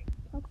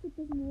 Toxic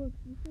doesn't work.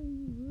 Just say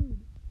he's rude.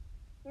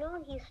 No,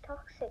 he's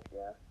toxic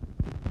though.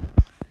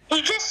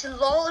 He just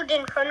lolled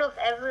in front of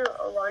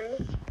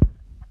everyone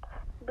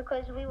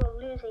because we were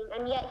losing,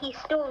 and yet he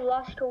still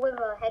lost with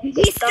a head start.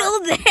 He's still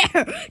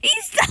there.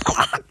 He's still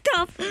locked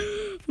up.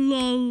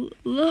 Lol.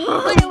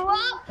 Wait,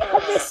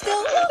 what? He's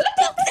still locked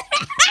up.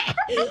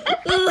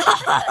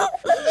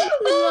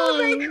 Oh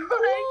my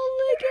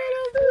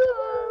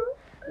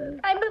gosh.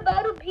 I'm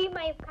about to pee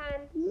my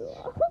pants.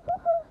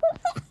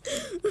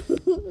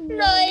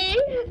 I'm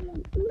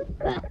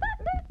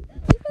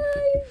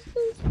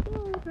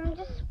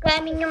just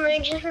spamming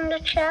emojis in the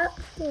chat.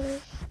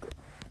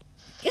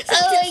 Yes,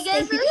 Oh, I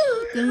guess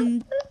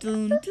dun, dun,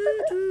 dun, dun,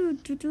 dun,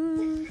 dun,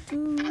 dun,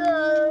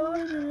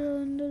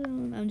 dun,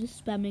 dun. I'm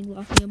just spamming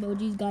laughing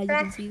emojis, guys. You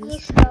can see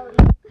this.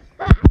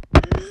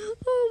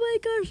 Oh my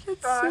gosh,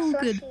 that's so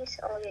good.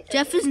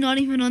 Jeff is not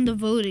even on the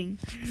voting.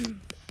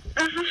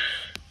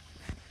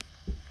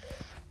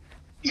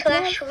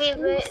 Slash we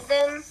vote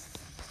them.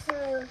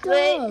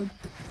 Vote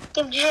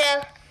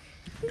Jeff.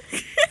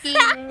 He's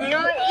not even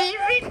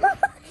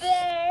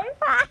there.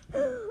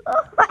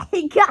 Oh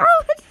my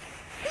god.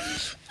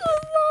 Oh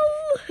no.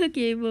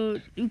 Okay,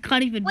 vote. You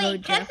can't even vote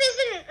Wait, Jeff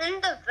isn't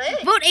in the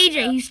vote. Vote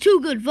AJ. He's too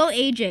good. Vote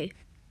AJ.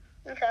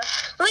 Okay.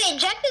 Wait,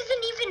 Jeff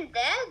isn't even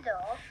there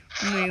though.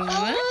 Wait,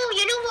 what? Oh,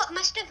 you know what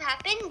must have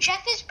happened?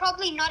 Jeff is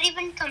probably not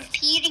even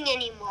competing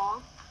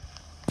anymore.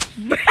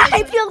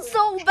 I feel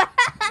so bad.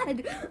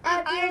 I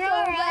feel so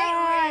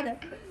bad.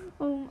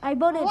 I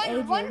voted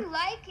AJ.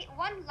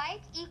 One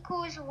like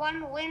equals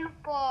one win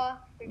for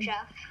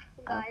Jeff,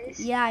 guys.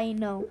 Yeah, I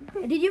know.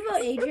 Did you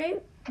vote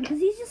AJ? Because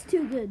he's just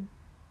too good.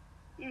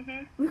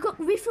 We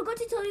forgot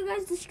to tell you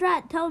guys the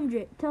strat. Tell him,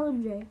 Jay. Tell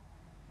him, Jay.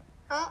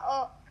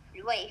 Oh,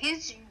 wait,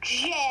 he's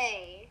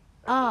Jay.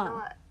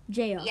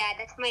 Jaya. Yeah,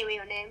 that's my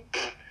real name.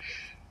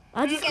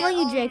 I'll just call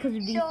you Jay because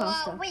it'd be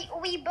faster.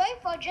 We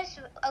both are just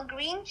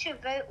agreeing to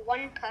vote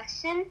one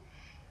person.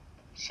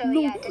 So No,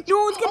 yeah, it's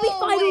gonna be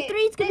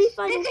 503. It's gonna be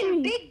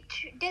 503.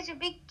 There's a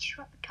big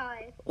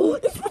tie. Oh,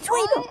 it's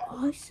between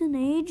us and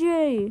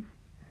AJ.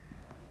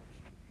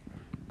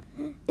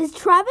 Is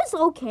Travis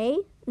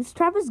okay? Is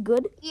Travis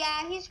good?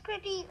 Yeah, he's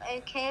pretty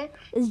okay.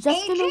 Is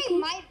Justin AJ okay?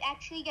 might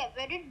actually get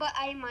voted, but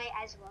I might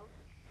as well.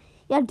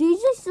 Yeah,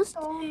 DJ's just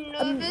so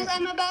nervous.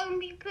 I'm about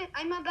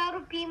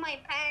to pee my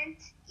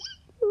pants.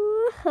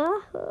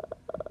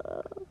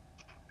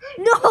 No!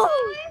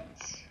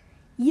 What?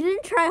 You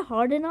didn't try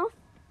hard enough?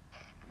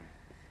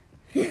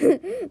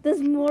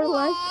 There's more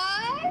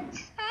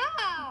left.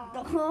 How?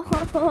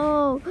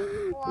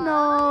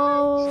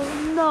 No.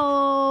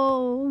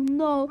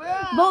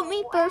 Bro, Vote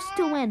me first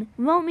to win.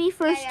 Vote me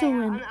first to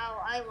win.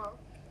 I will.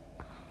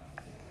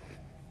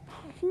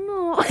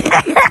 No. Look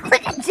at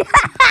Jeff.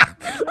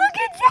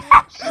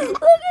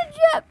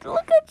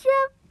 Look at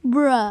Jeff.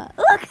 Bruh.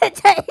 Look at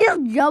Jeff. He's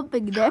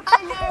jumping there. I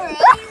know, right?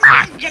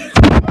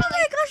 Oh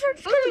my gosh, I'm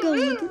just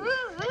gonna go.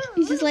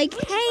 He's just like,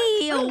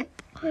 hey.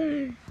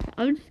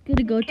 I'm just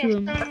gonna go to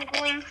him. I'm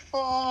going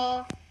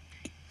for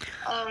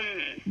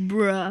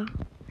Bruh.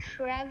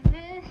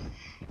 Travis.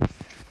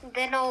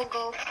 Then I'll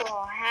go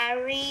for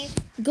Harry.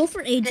 Go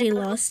for AJ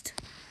Lost.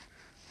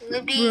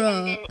 Libby.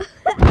 Bruh.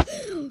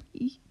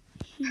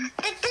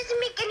 That doesn't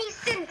make any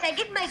sense. I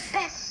did my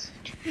best.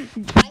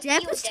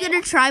 Jeff is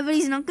gonna try, but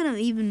he's not gonna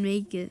even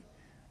make it.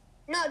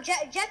 No,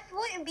 Jeff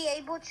wouldn't be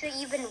able to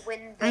even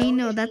win. Though, I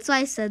know. That's why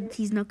I said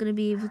he's not gonna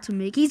be able to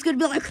make it. He's gonna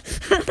be like,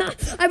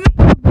 I'm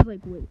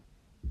like, wait.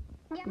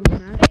 Yeah, I'm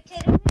just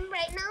spectating him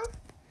right now.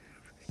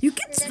 You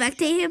can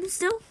spectate him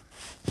still?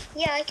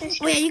 Yeah, I can spectate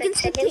him. Oh yeah, you can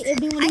spectate him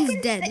when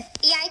he's dead.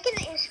 I can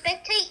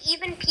spectate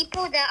even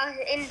people that are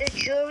in the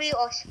jury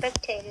or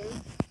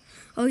spectating.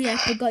 Oh yeah, I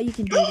forgot you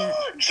can do that.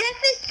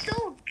 Jeff is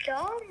so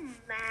dumb,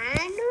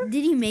 man.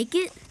 Did he make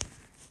it?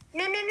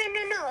 No.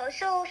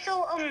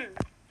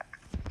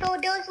 So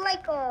there was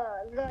like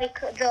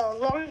the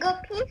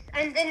longer piece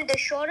and then the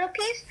shorter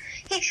piece.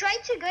 He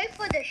tried to go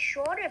for the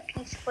shorter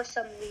piece for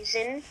some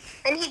reason,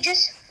 and he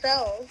just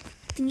fell.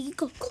 I think he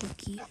got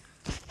cocky.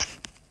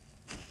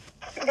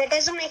 That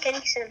doesn't make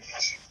any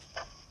sense.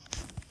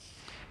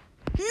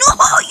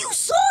 No, you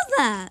saw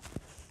that.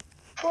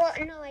 Well,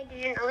 no, I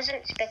didn't. I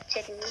wasn't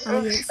spectating.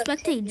 Oh yeah,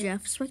 spectate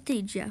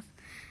Jeff.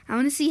 I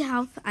want to see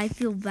how I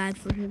feel bad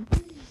for him.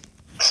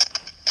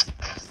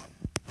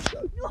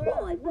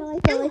 No, I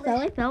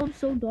fell. I'm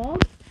so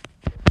dog.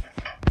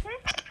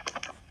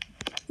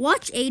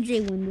 Watch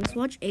AJ win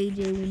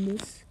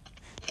this.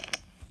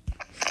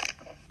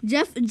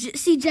 Jeff is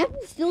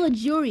still a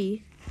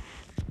jury.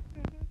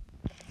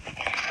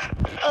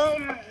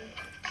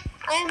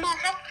 I might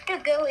have to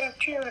go in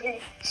 2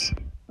 minutes.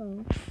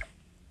 Oh.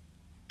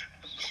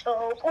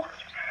 So.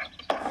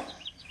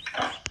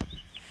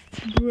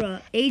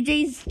 Bruh,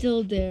 AJ's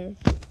still there.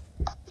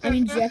 I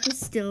mean, Jeff is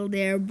still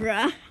there,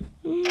 bruh.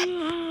 We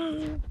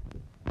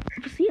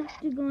have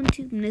to go in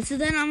 2 minutes, so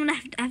then I'm gonna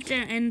have to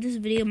end this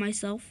video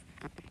myself.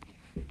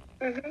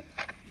 I'm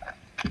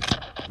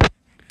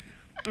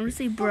gonna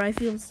say, bruh, I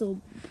feel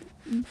so,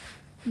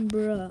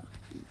 bruh.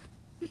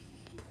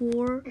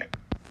 Poor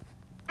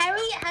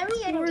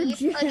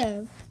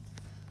Jeff.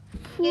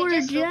 Poor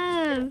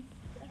Jeff.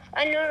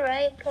 I know,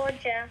 right? Poor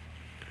Jeff.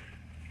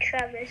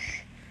 Travis.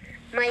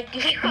 My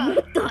dear.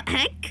 What the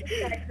heck?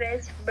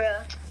 Travis,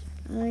 bruh.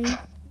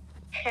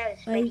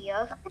 Travis, my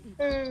dear.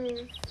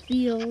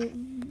 Feel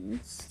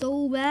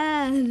so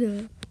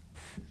bad.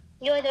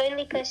 You're the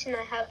only person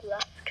I have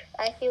left.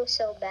 I feel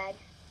so bad.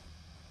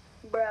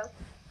 Bro.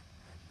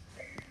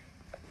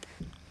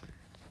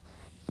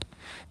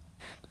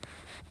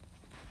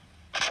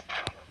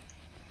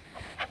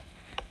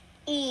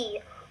 E.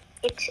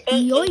 It's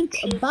Yoink!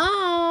 A-A-T.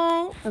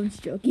 Bye! I'm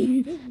just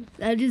joking.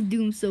 I just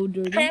do him so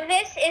dirty.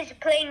 Travis is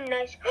playing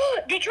nice.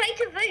 They're trying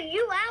to vote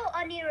you out,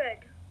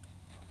 Anirudh.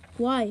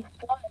 Why?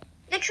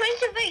 They're trying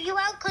to vote you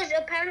out because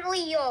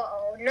apparently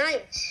you're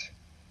nice.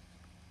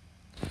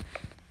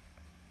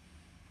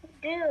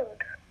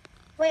 Dude.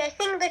 Wait, I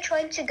think they're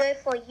trying to go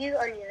for you,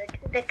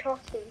 Anirudh. They're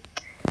talking.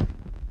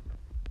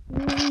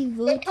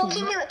 They're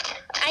talking.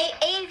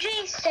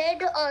 AJ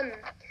said,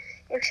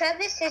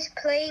 Travis is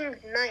playing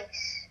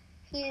nice.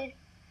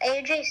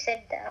 AJ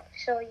said that,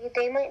 so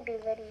they might be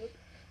ready.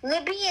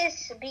 Libby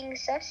is being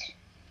sus.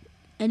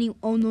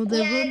 Oh no,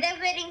 they're they're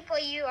waiting for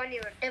you,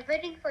 Anirudh. They're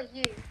waiting for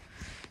you.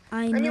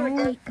 I know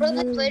They're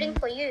probably you're waiting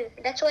for you.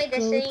 That's why they're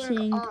saying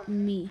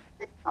me.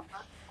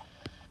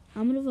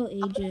 I'm gonna vote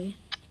AJ.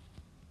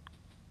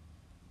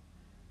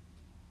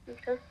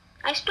 Okay.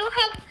 I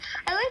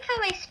like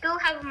how I still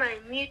have my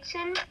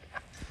mutant.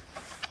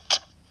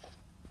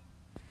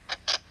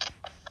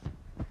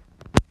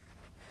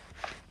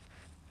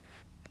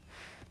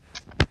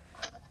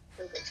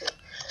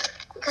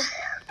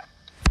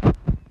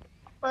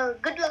 Well,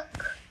 good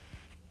luck.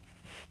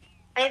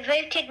 I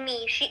voted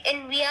me.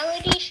 In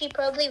reality, she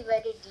probably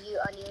voted you,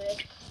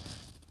 Anirudh.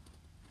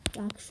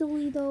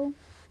 Actually, though.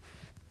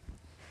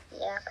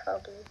 Yeah,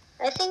 probably.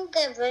 I think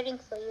they're voting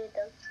for you,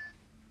 though.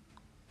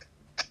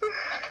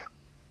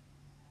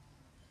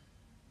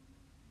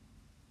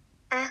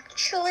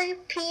 Actually,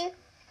 P,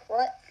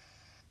 what?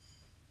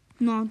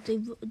 No,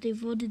 they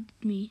voted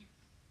me.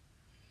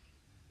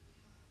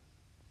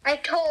 I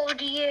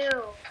told you.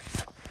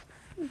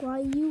 Why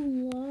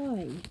you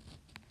lie?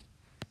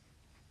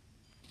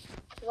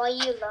 Why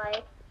you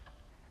lie?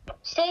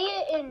 Say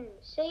it in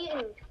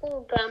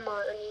full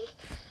grammar, Annie.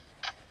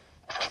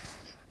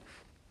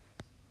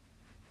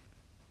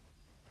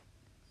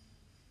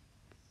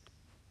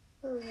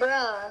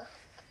 Bruh.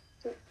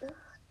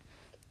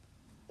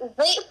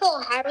 Wait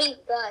for Harry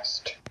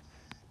first.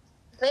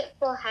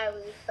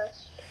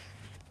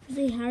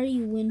 Say Harry,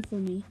 you win for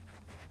me.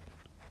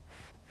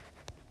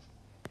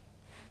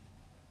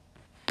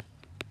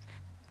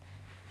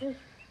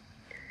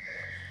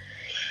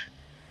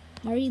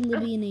 Harry,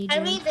 Libby, and AJ.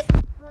 Harry,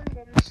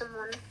 then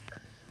someone.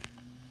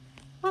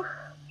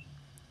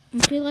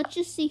 Okay, let's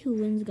just see who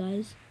wins,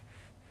 guys.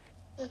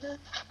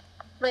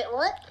 Wait,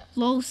 what?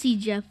 Lol, see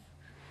Jeff.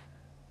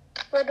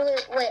 Wait,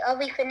 are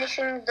we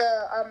finishing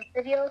the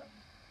video?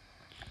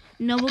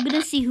 No, we're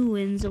gonna see who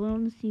wins. I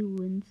want to see who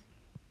wins.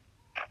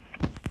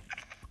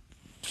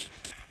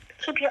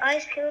 Keep your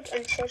eyes peeled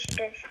and search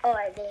this. Oh,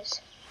 it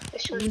is.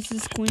 This one. This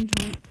is coin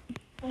hunt.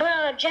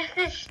 Bro, Jeff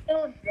is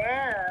still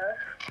there.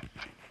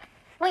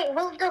 Wait,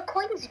 will the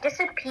coins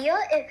disappear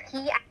if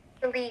he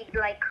actually,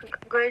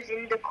 goes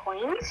in the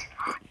coins?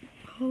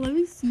 Oh, let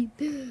me see.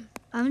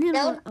 I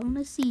want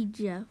to see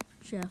Jeff.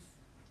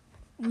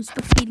 I'm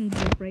spectating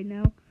Jeff right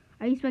now.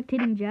 Are you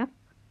spectating Jeff?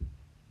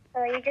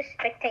 Oh, you just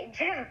spectate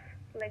Jeff.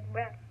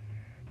 Bro.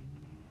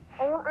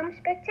 Oh, I'm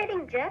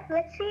spectating Jeff.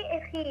 Let's see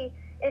if he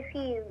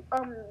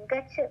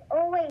gets it.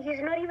 Oh wait, he's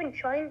not even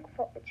trying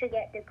to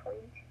get the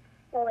coins.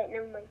 Oh wait,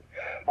 never mind.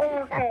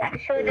 Oh, okay,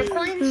 so the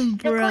coins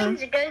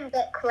don't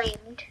get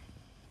claimed.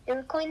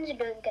 The coins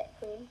don't get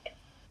claimed.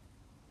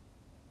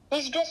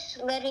 He's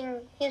just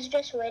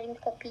waiting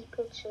for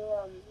people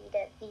to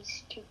get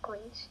these 2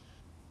 coins.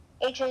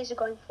 AJ is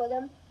going for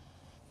them,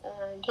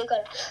 and he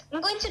got it.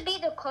 I'm going to be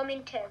the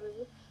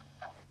commentary.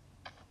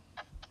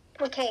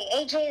 Okay,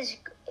 AJ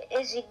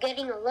is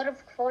getting a lot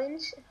of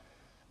coins.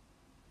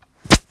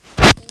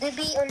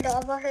 Libby, on the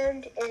other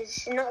hand,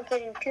 is not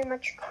getting too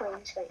much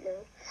coins right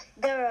now.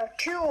 There are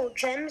 2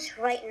 gems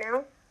right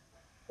now,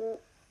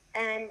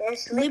 and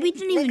Libby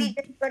didn't even. Libby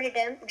just got a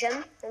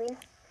gem.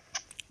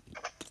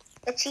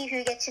 Let's see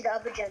who gets the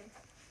other gem.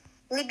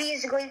 Libby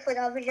is going for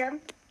the other gem.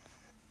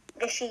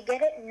 Does she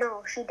get it?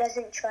 No, she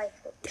doesn't try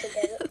to get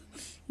it.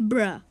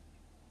 Bruh.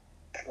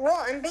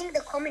 Well, I'm being the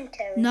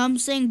commentary. No, I'm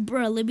saying,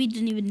 bruh, Libby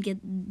didn't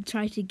even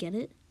try to get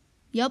it.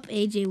 Yup,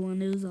 AJ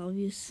won. It was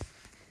obvious.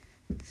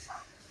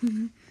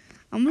 I'm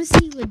gonna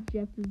see what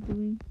Jeff is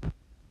doing.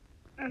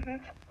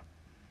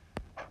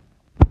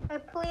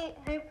 Hopefully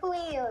they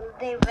will.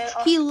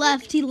 He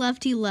left.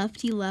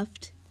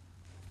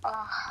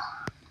 Oh,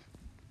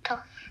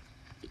 tough.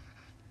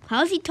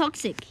 How is he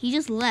toxic? He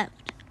just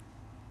left.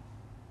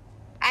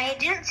 I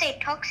didn't say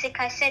toxic.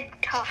 I said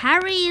tough.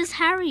 Harry is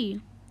Harry.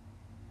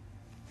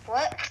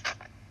 What?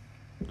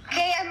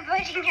 Okay, I'm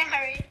voting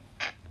Harry.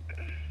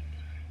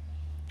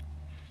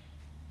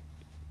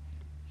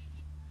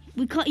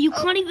 You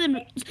can't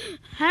even,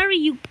 Harry.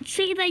 You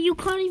say that you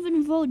can't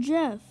even vote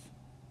Jeff.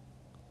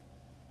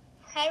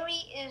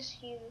 Harry is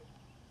you.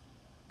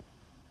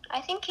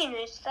 I think he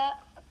knows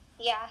that.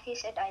 Yeah, he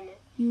said I know.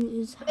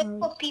 You is Harry.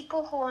 For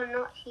people who are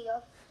not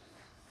here,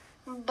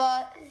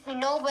 but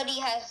nobody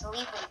has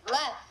even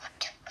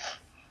left.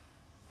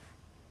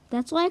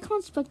 That's why I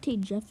can't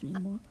spectate Jeff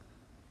anymore.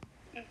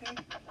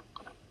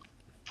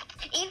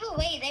 Either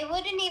way, they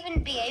wouldn't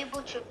even be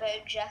able to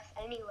vote Jeff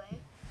anyway.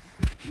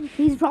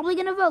 He's probably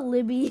gonna vote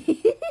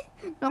Libby.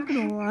 Not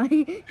gonna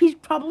lie. He's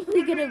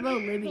probably gonna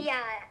vote Libby.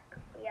 Yeah.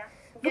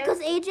 Because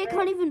Jeff, AJ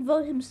can't even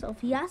vote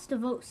himself. He has to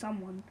vote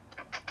someone.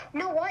 You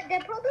know what?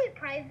 They're probably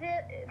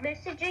private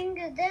messaging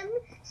them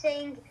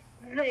saying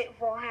vote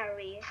for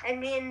Harry,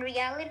 and in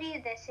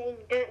reality they're saying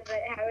don't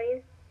vote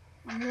Harry.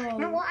 Whoa.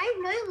 No, well, I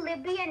know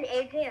Libby and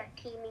AJ are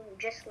teaming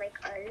just like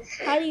us.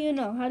 How do you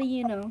know? How do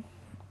you know?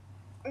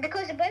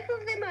 Because both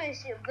of them are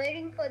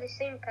voting for the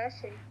same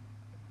person.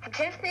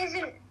 Jeff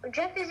isn't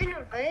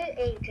a vote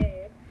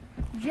AJ.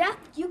 Jeff,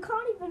 you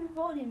can't even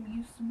vote him,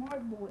 you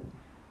smart boy.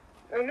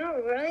 I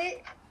know,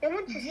 right? They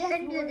want to Jeff,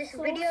 send you this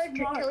video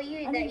smart. to tell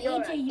you I mean, that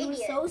you're AJ, an you were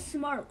idiot. so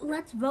smart.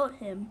 Let's vote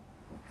him.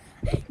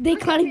 They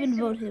can't even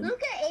vote him.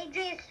 Look at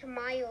AJ's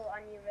smile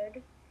on your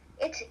road.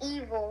 It's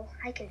evil,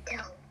 I can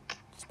tell.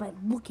 Just by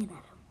looking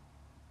at him.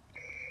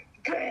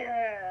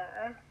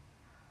 Grr.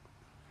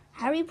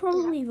 Harry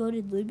probably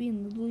voted Libby,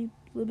 and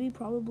Libby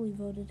probably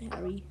voted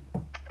Harry.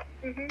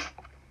 Mhm.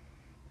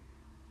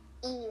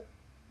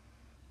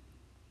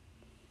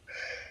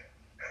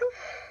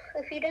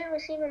 If you don't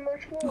receive a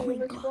marshmallow, you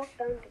must walk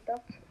down the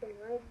docks and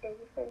ride the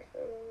elephant.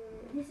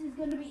 This is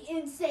gonna be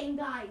insane,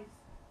 guys.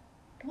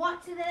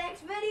 Watch to the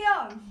next video.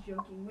 I'm just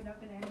joking. We're not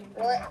gonna end it.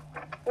 What?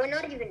 We're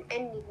not even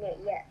ending it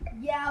yet.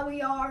 Yeah,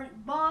 we are,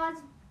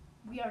 boss.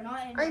 We are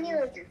not ending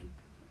it.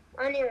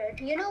 Anirudh,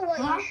 you know what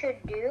you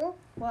should do?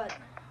 What?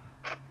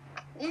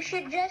 You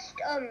should just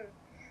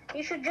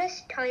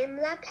time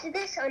lapse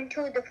this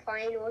until the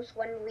finals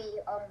when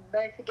we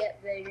both get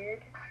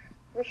voted.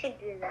 We should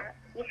do that.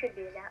 You should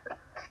do that.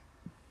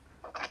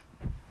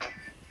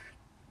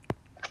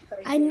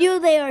 I knew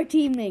they are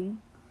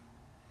teaming.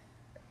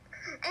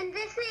 And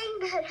they're saying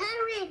that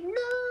Harry,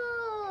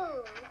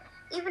 no!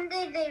 Even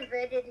though they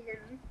voted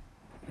him.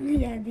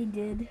 Yeah, they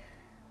did.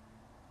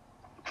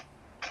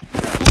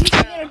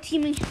 They are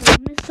teaming Harry.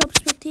 I'm gonna stop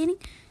spectating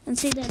and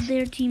say that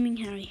they're teaming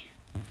Harry.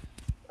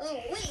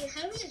 Oh, wait,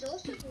 Harry is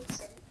also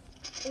decent.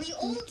 We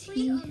all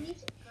three are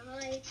music.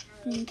 Hi,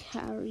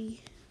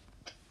 Harry.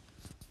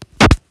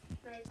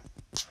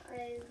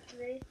 I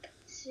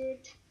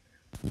voted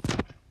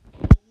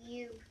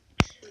you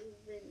to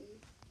win.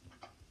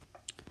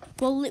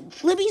 Well,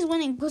 Libby's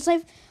winning because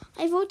I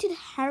voted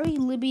Harry,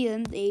 Libby,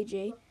 and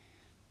AJ.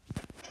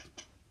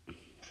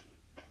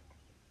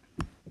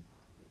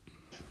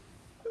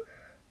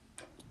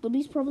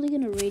 Libby's probably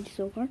gonna rage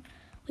so hard.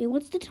 Wait,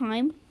 what's the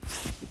time?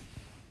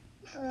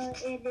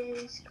 It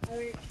is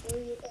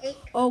currently 8.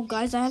 Oh,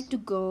 guys, I have to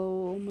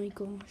go. Oh my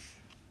gosh.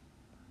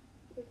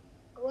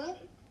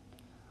 What?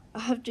 I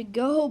have to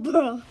go,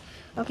 bro.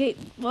 Okay,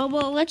 well,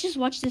 let's just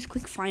watch this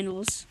quick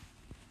finals.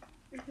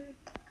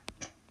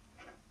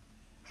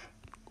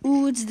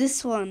 Ooh, it's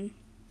this one.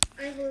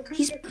 I will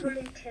read the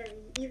commentary,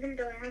 even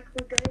though I have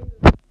to go in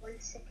 1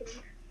 second.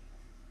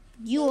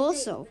 You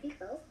also.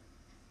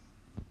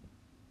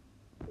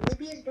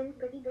 Libby is doing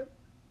pretty good.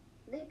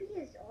 Libby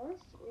is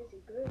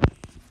good.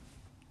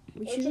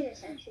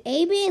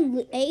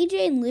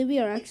 AJ and Libby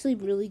are actually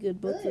really good,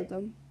 both of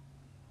them.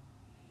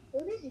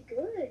 Libby's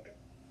good.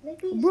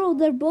 Bro,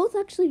 they're both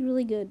actually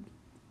really good.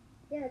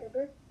 Yeah, they're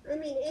both. I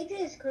mean,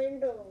 AJ is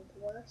kind of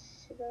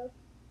worse, though.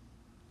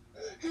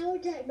 How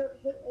did that not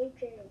hit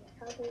AJ?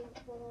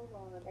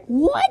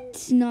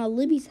 What? No,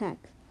 Libby's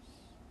hack.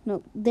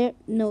 No,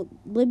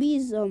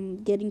 Libby's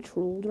getting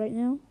trolled right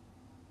now.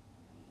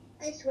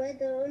 I swear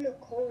they're on a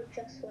call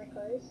just like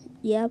us.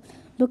 Yeah,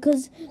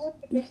 because all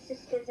their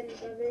sisters and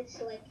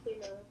brothers, like, you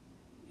know.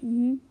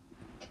 Mhm.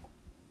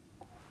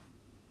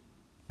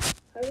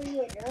 Hurry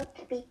it up,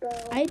 people.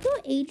 I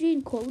thought AJ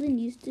and Colin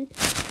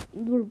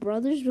were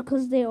brothers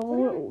because they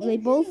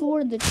both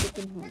wore the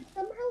chicken hat.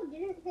 Somehow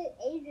didn't hit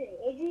AJ.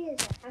 AJ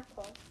is a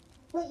hacker.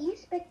 Wait, you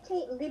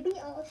spectate Libby?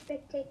 I'll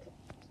spectate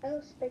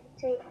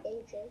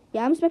AJ.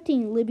 Yeah, I'm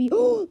spectating Libby.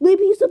 Oh,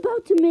 Libby's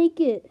about to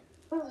make it.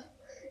 Oh,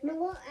 you know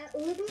what?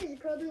 Libby is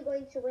probably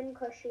going to win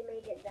because she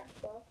made it that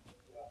far.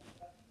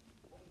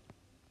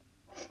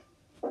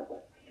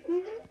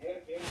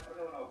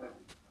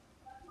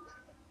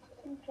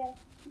 Okay.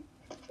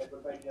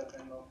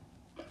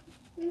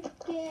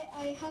 Okay,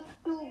 I have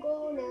to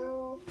go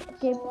now.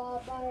 Okay.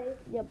 So, bye.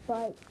 Yep,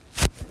 bye.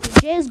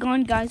 Jay is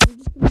gone, guys. We're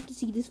just gonna have to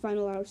see this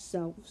final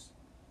ourselves.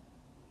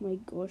 My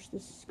gosh,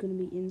 this is gonna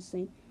be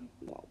insane.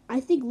 Well, I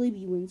think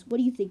Libby wins. What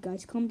do you think,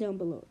 guys? Comment down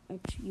below.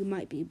 Actually, you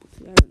might be able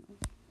to. I don't know.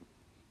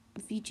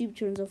 If YouTube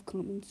turns off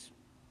comments,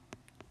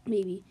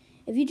 maybe.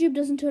 If YouTube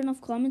doesn't turn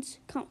off comments,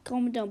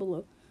 comment down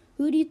below.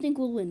 Who do you think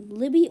will win,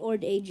 Libby or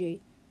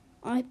AJ?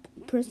 I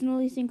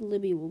personally think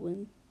Libby will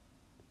win.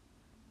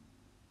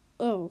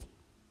 Oh.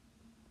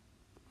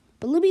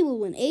 But Libby will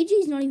win.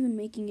 AJ's not even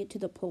making it to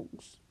the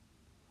polls.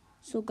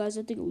 So, guys,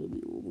 I think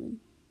Libby will win.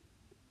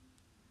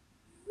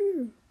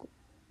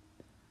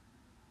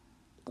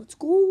 Let's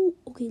go.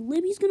 Okay,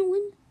 Libby's gonna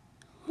win.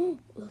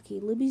 Okay,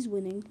 Libby's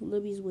winning.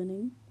 Libby's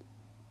winning.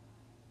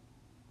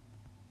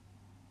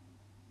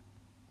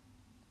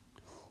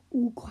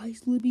 Oh,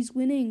 guys, Libby's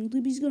winning.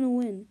 Libby's gonna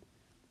win.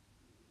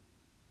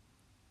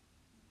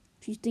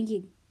 She's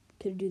thinking,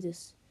 can I do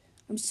this?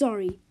 I'm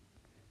sorry.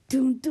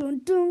 Dun,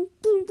 dun, dun,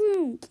 dun,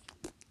 dun.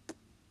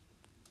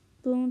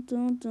 Boom,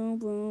 boom, boom,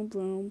 boom,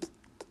 boom.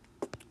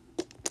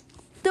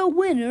 The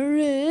winner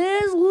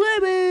is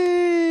Libby.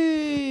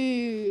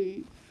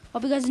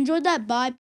 Hope you guys enjoyed that. Bye.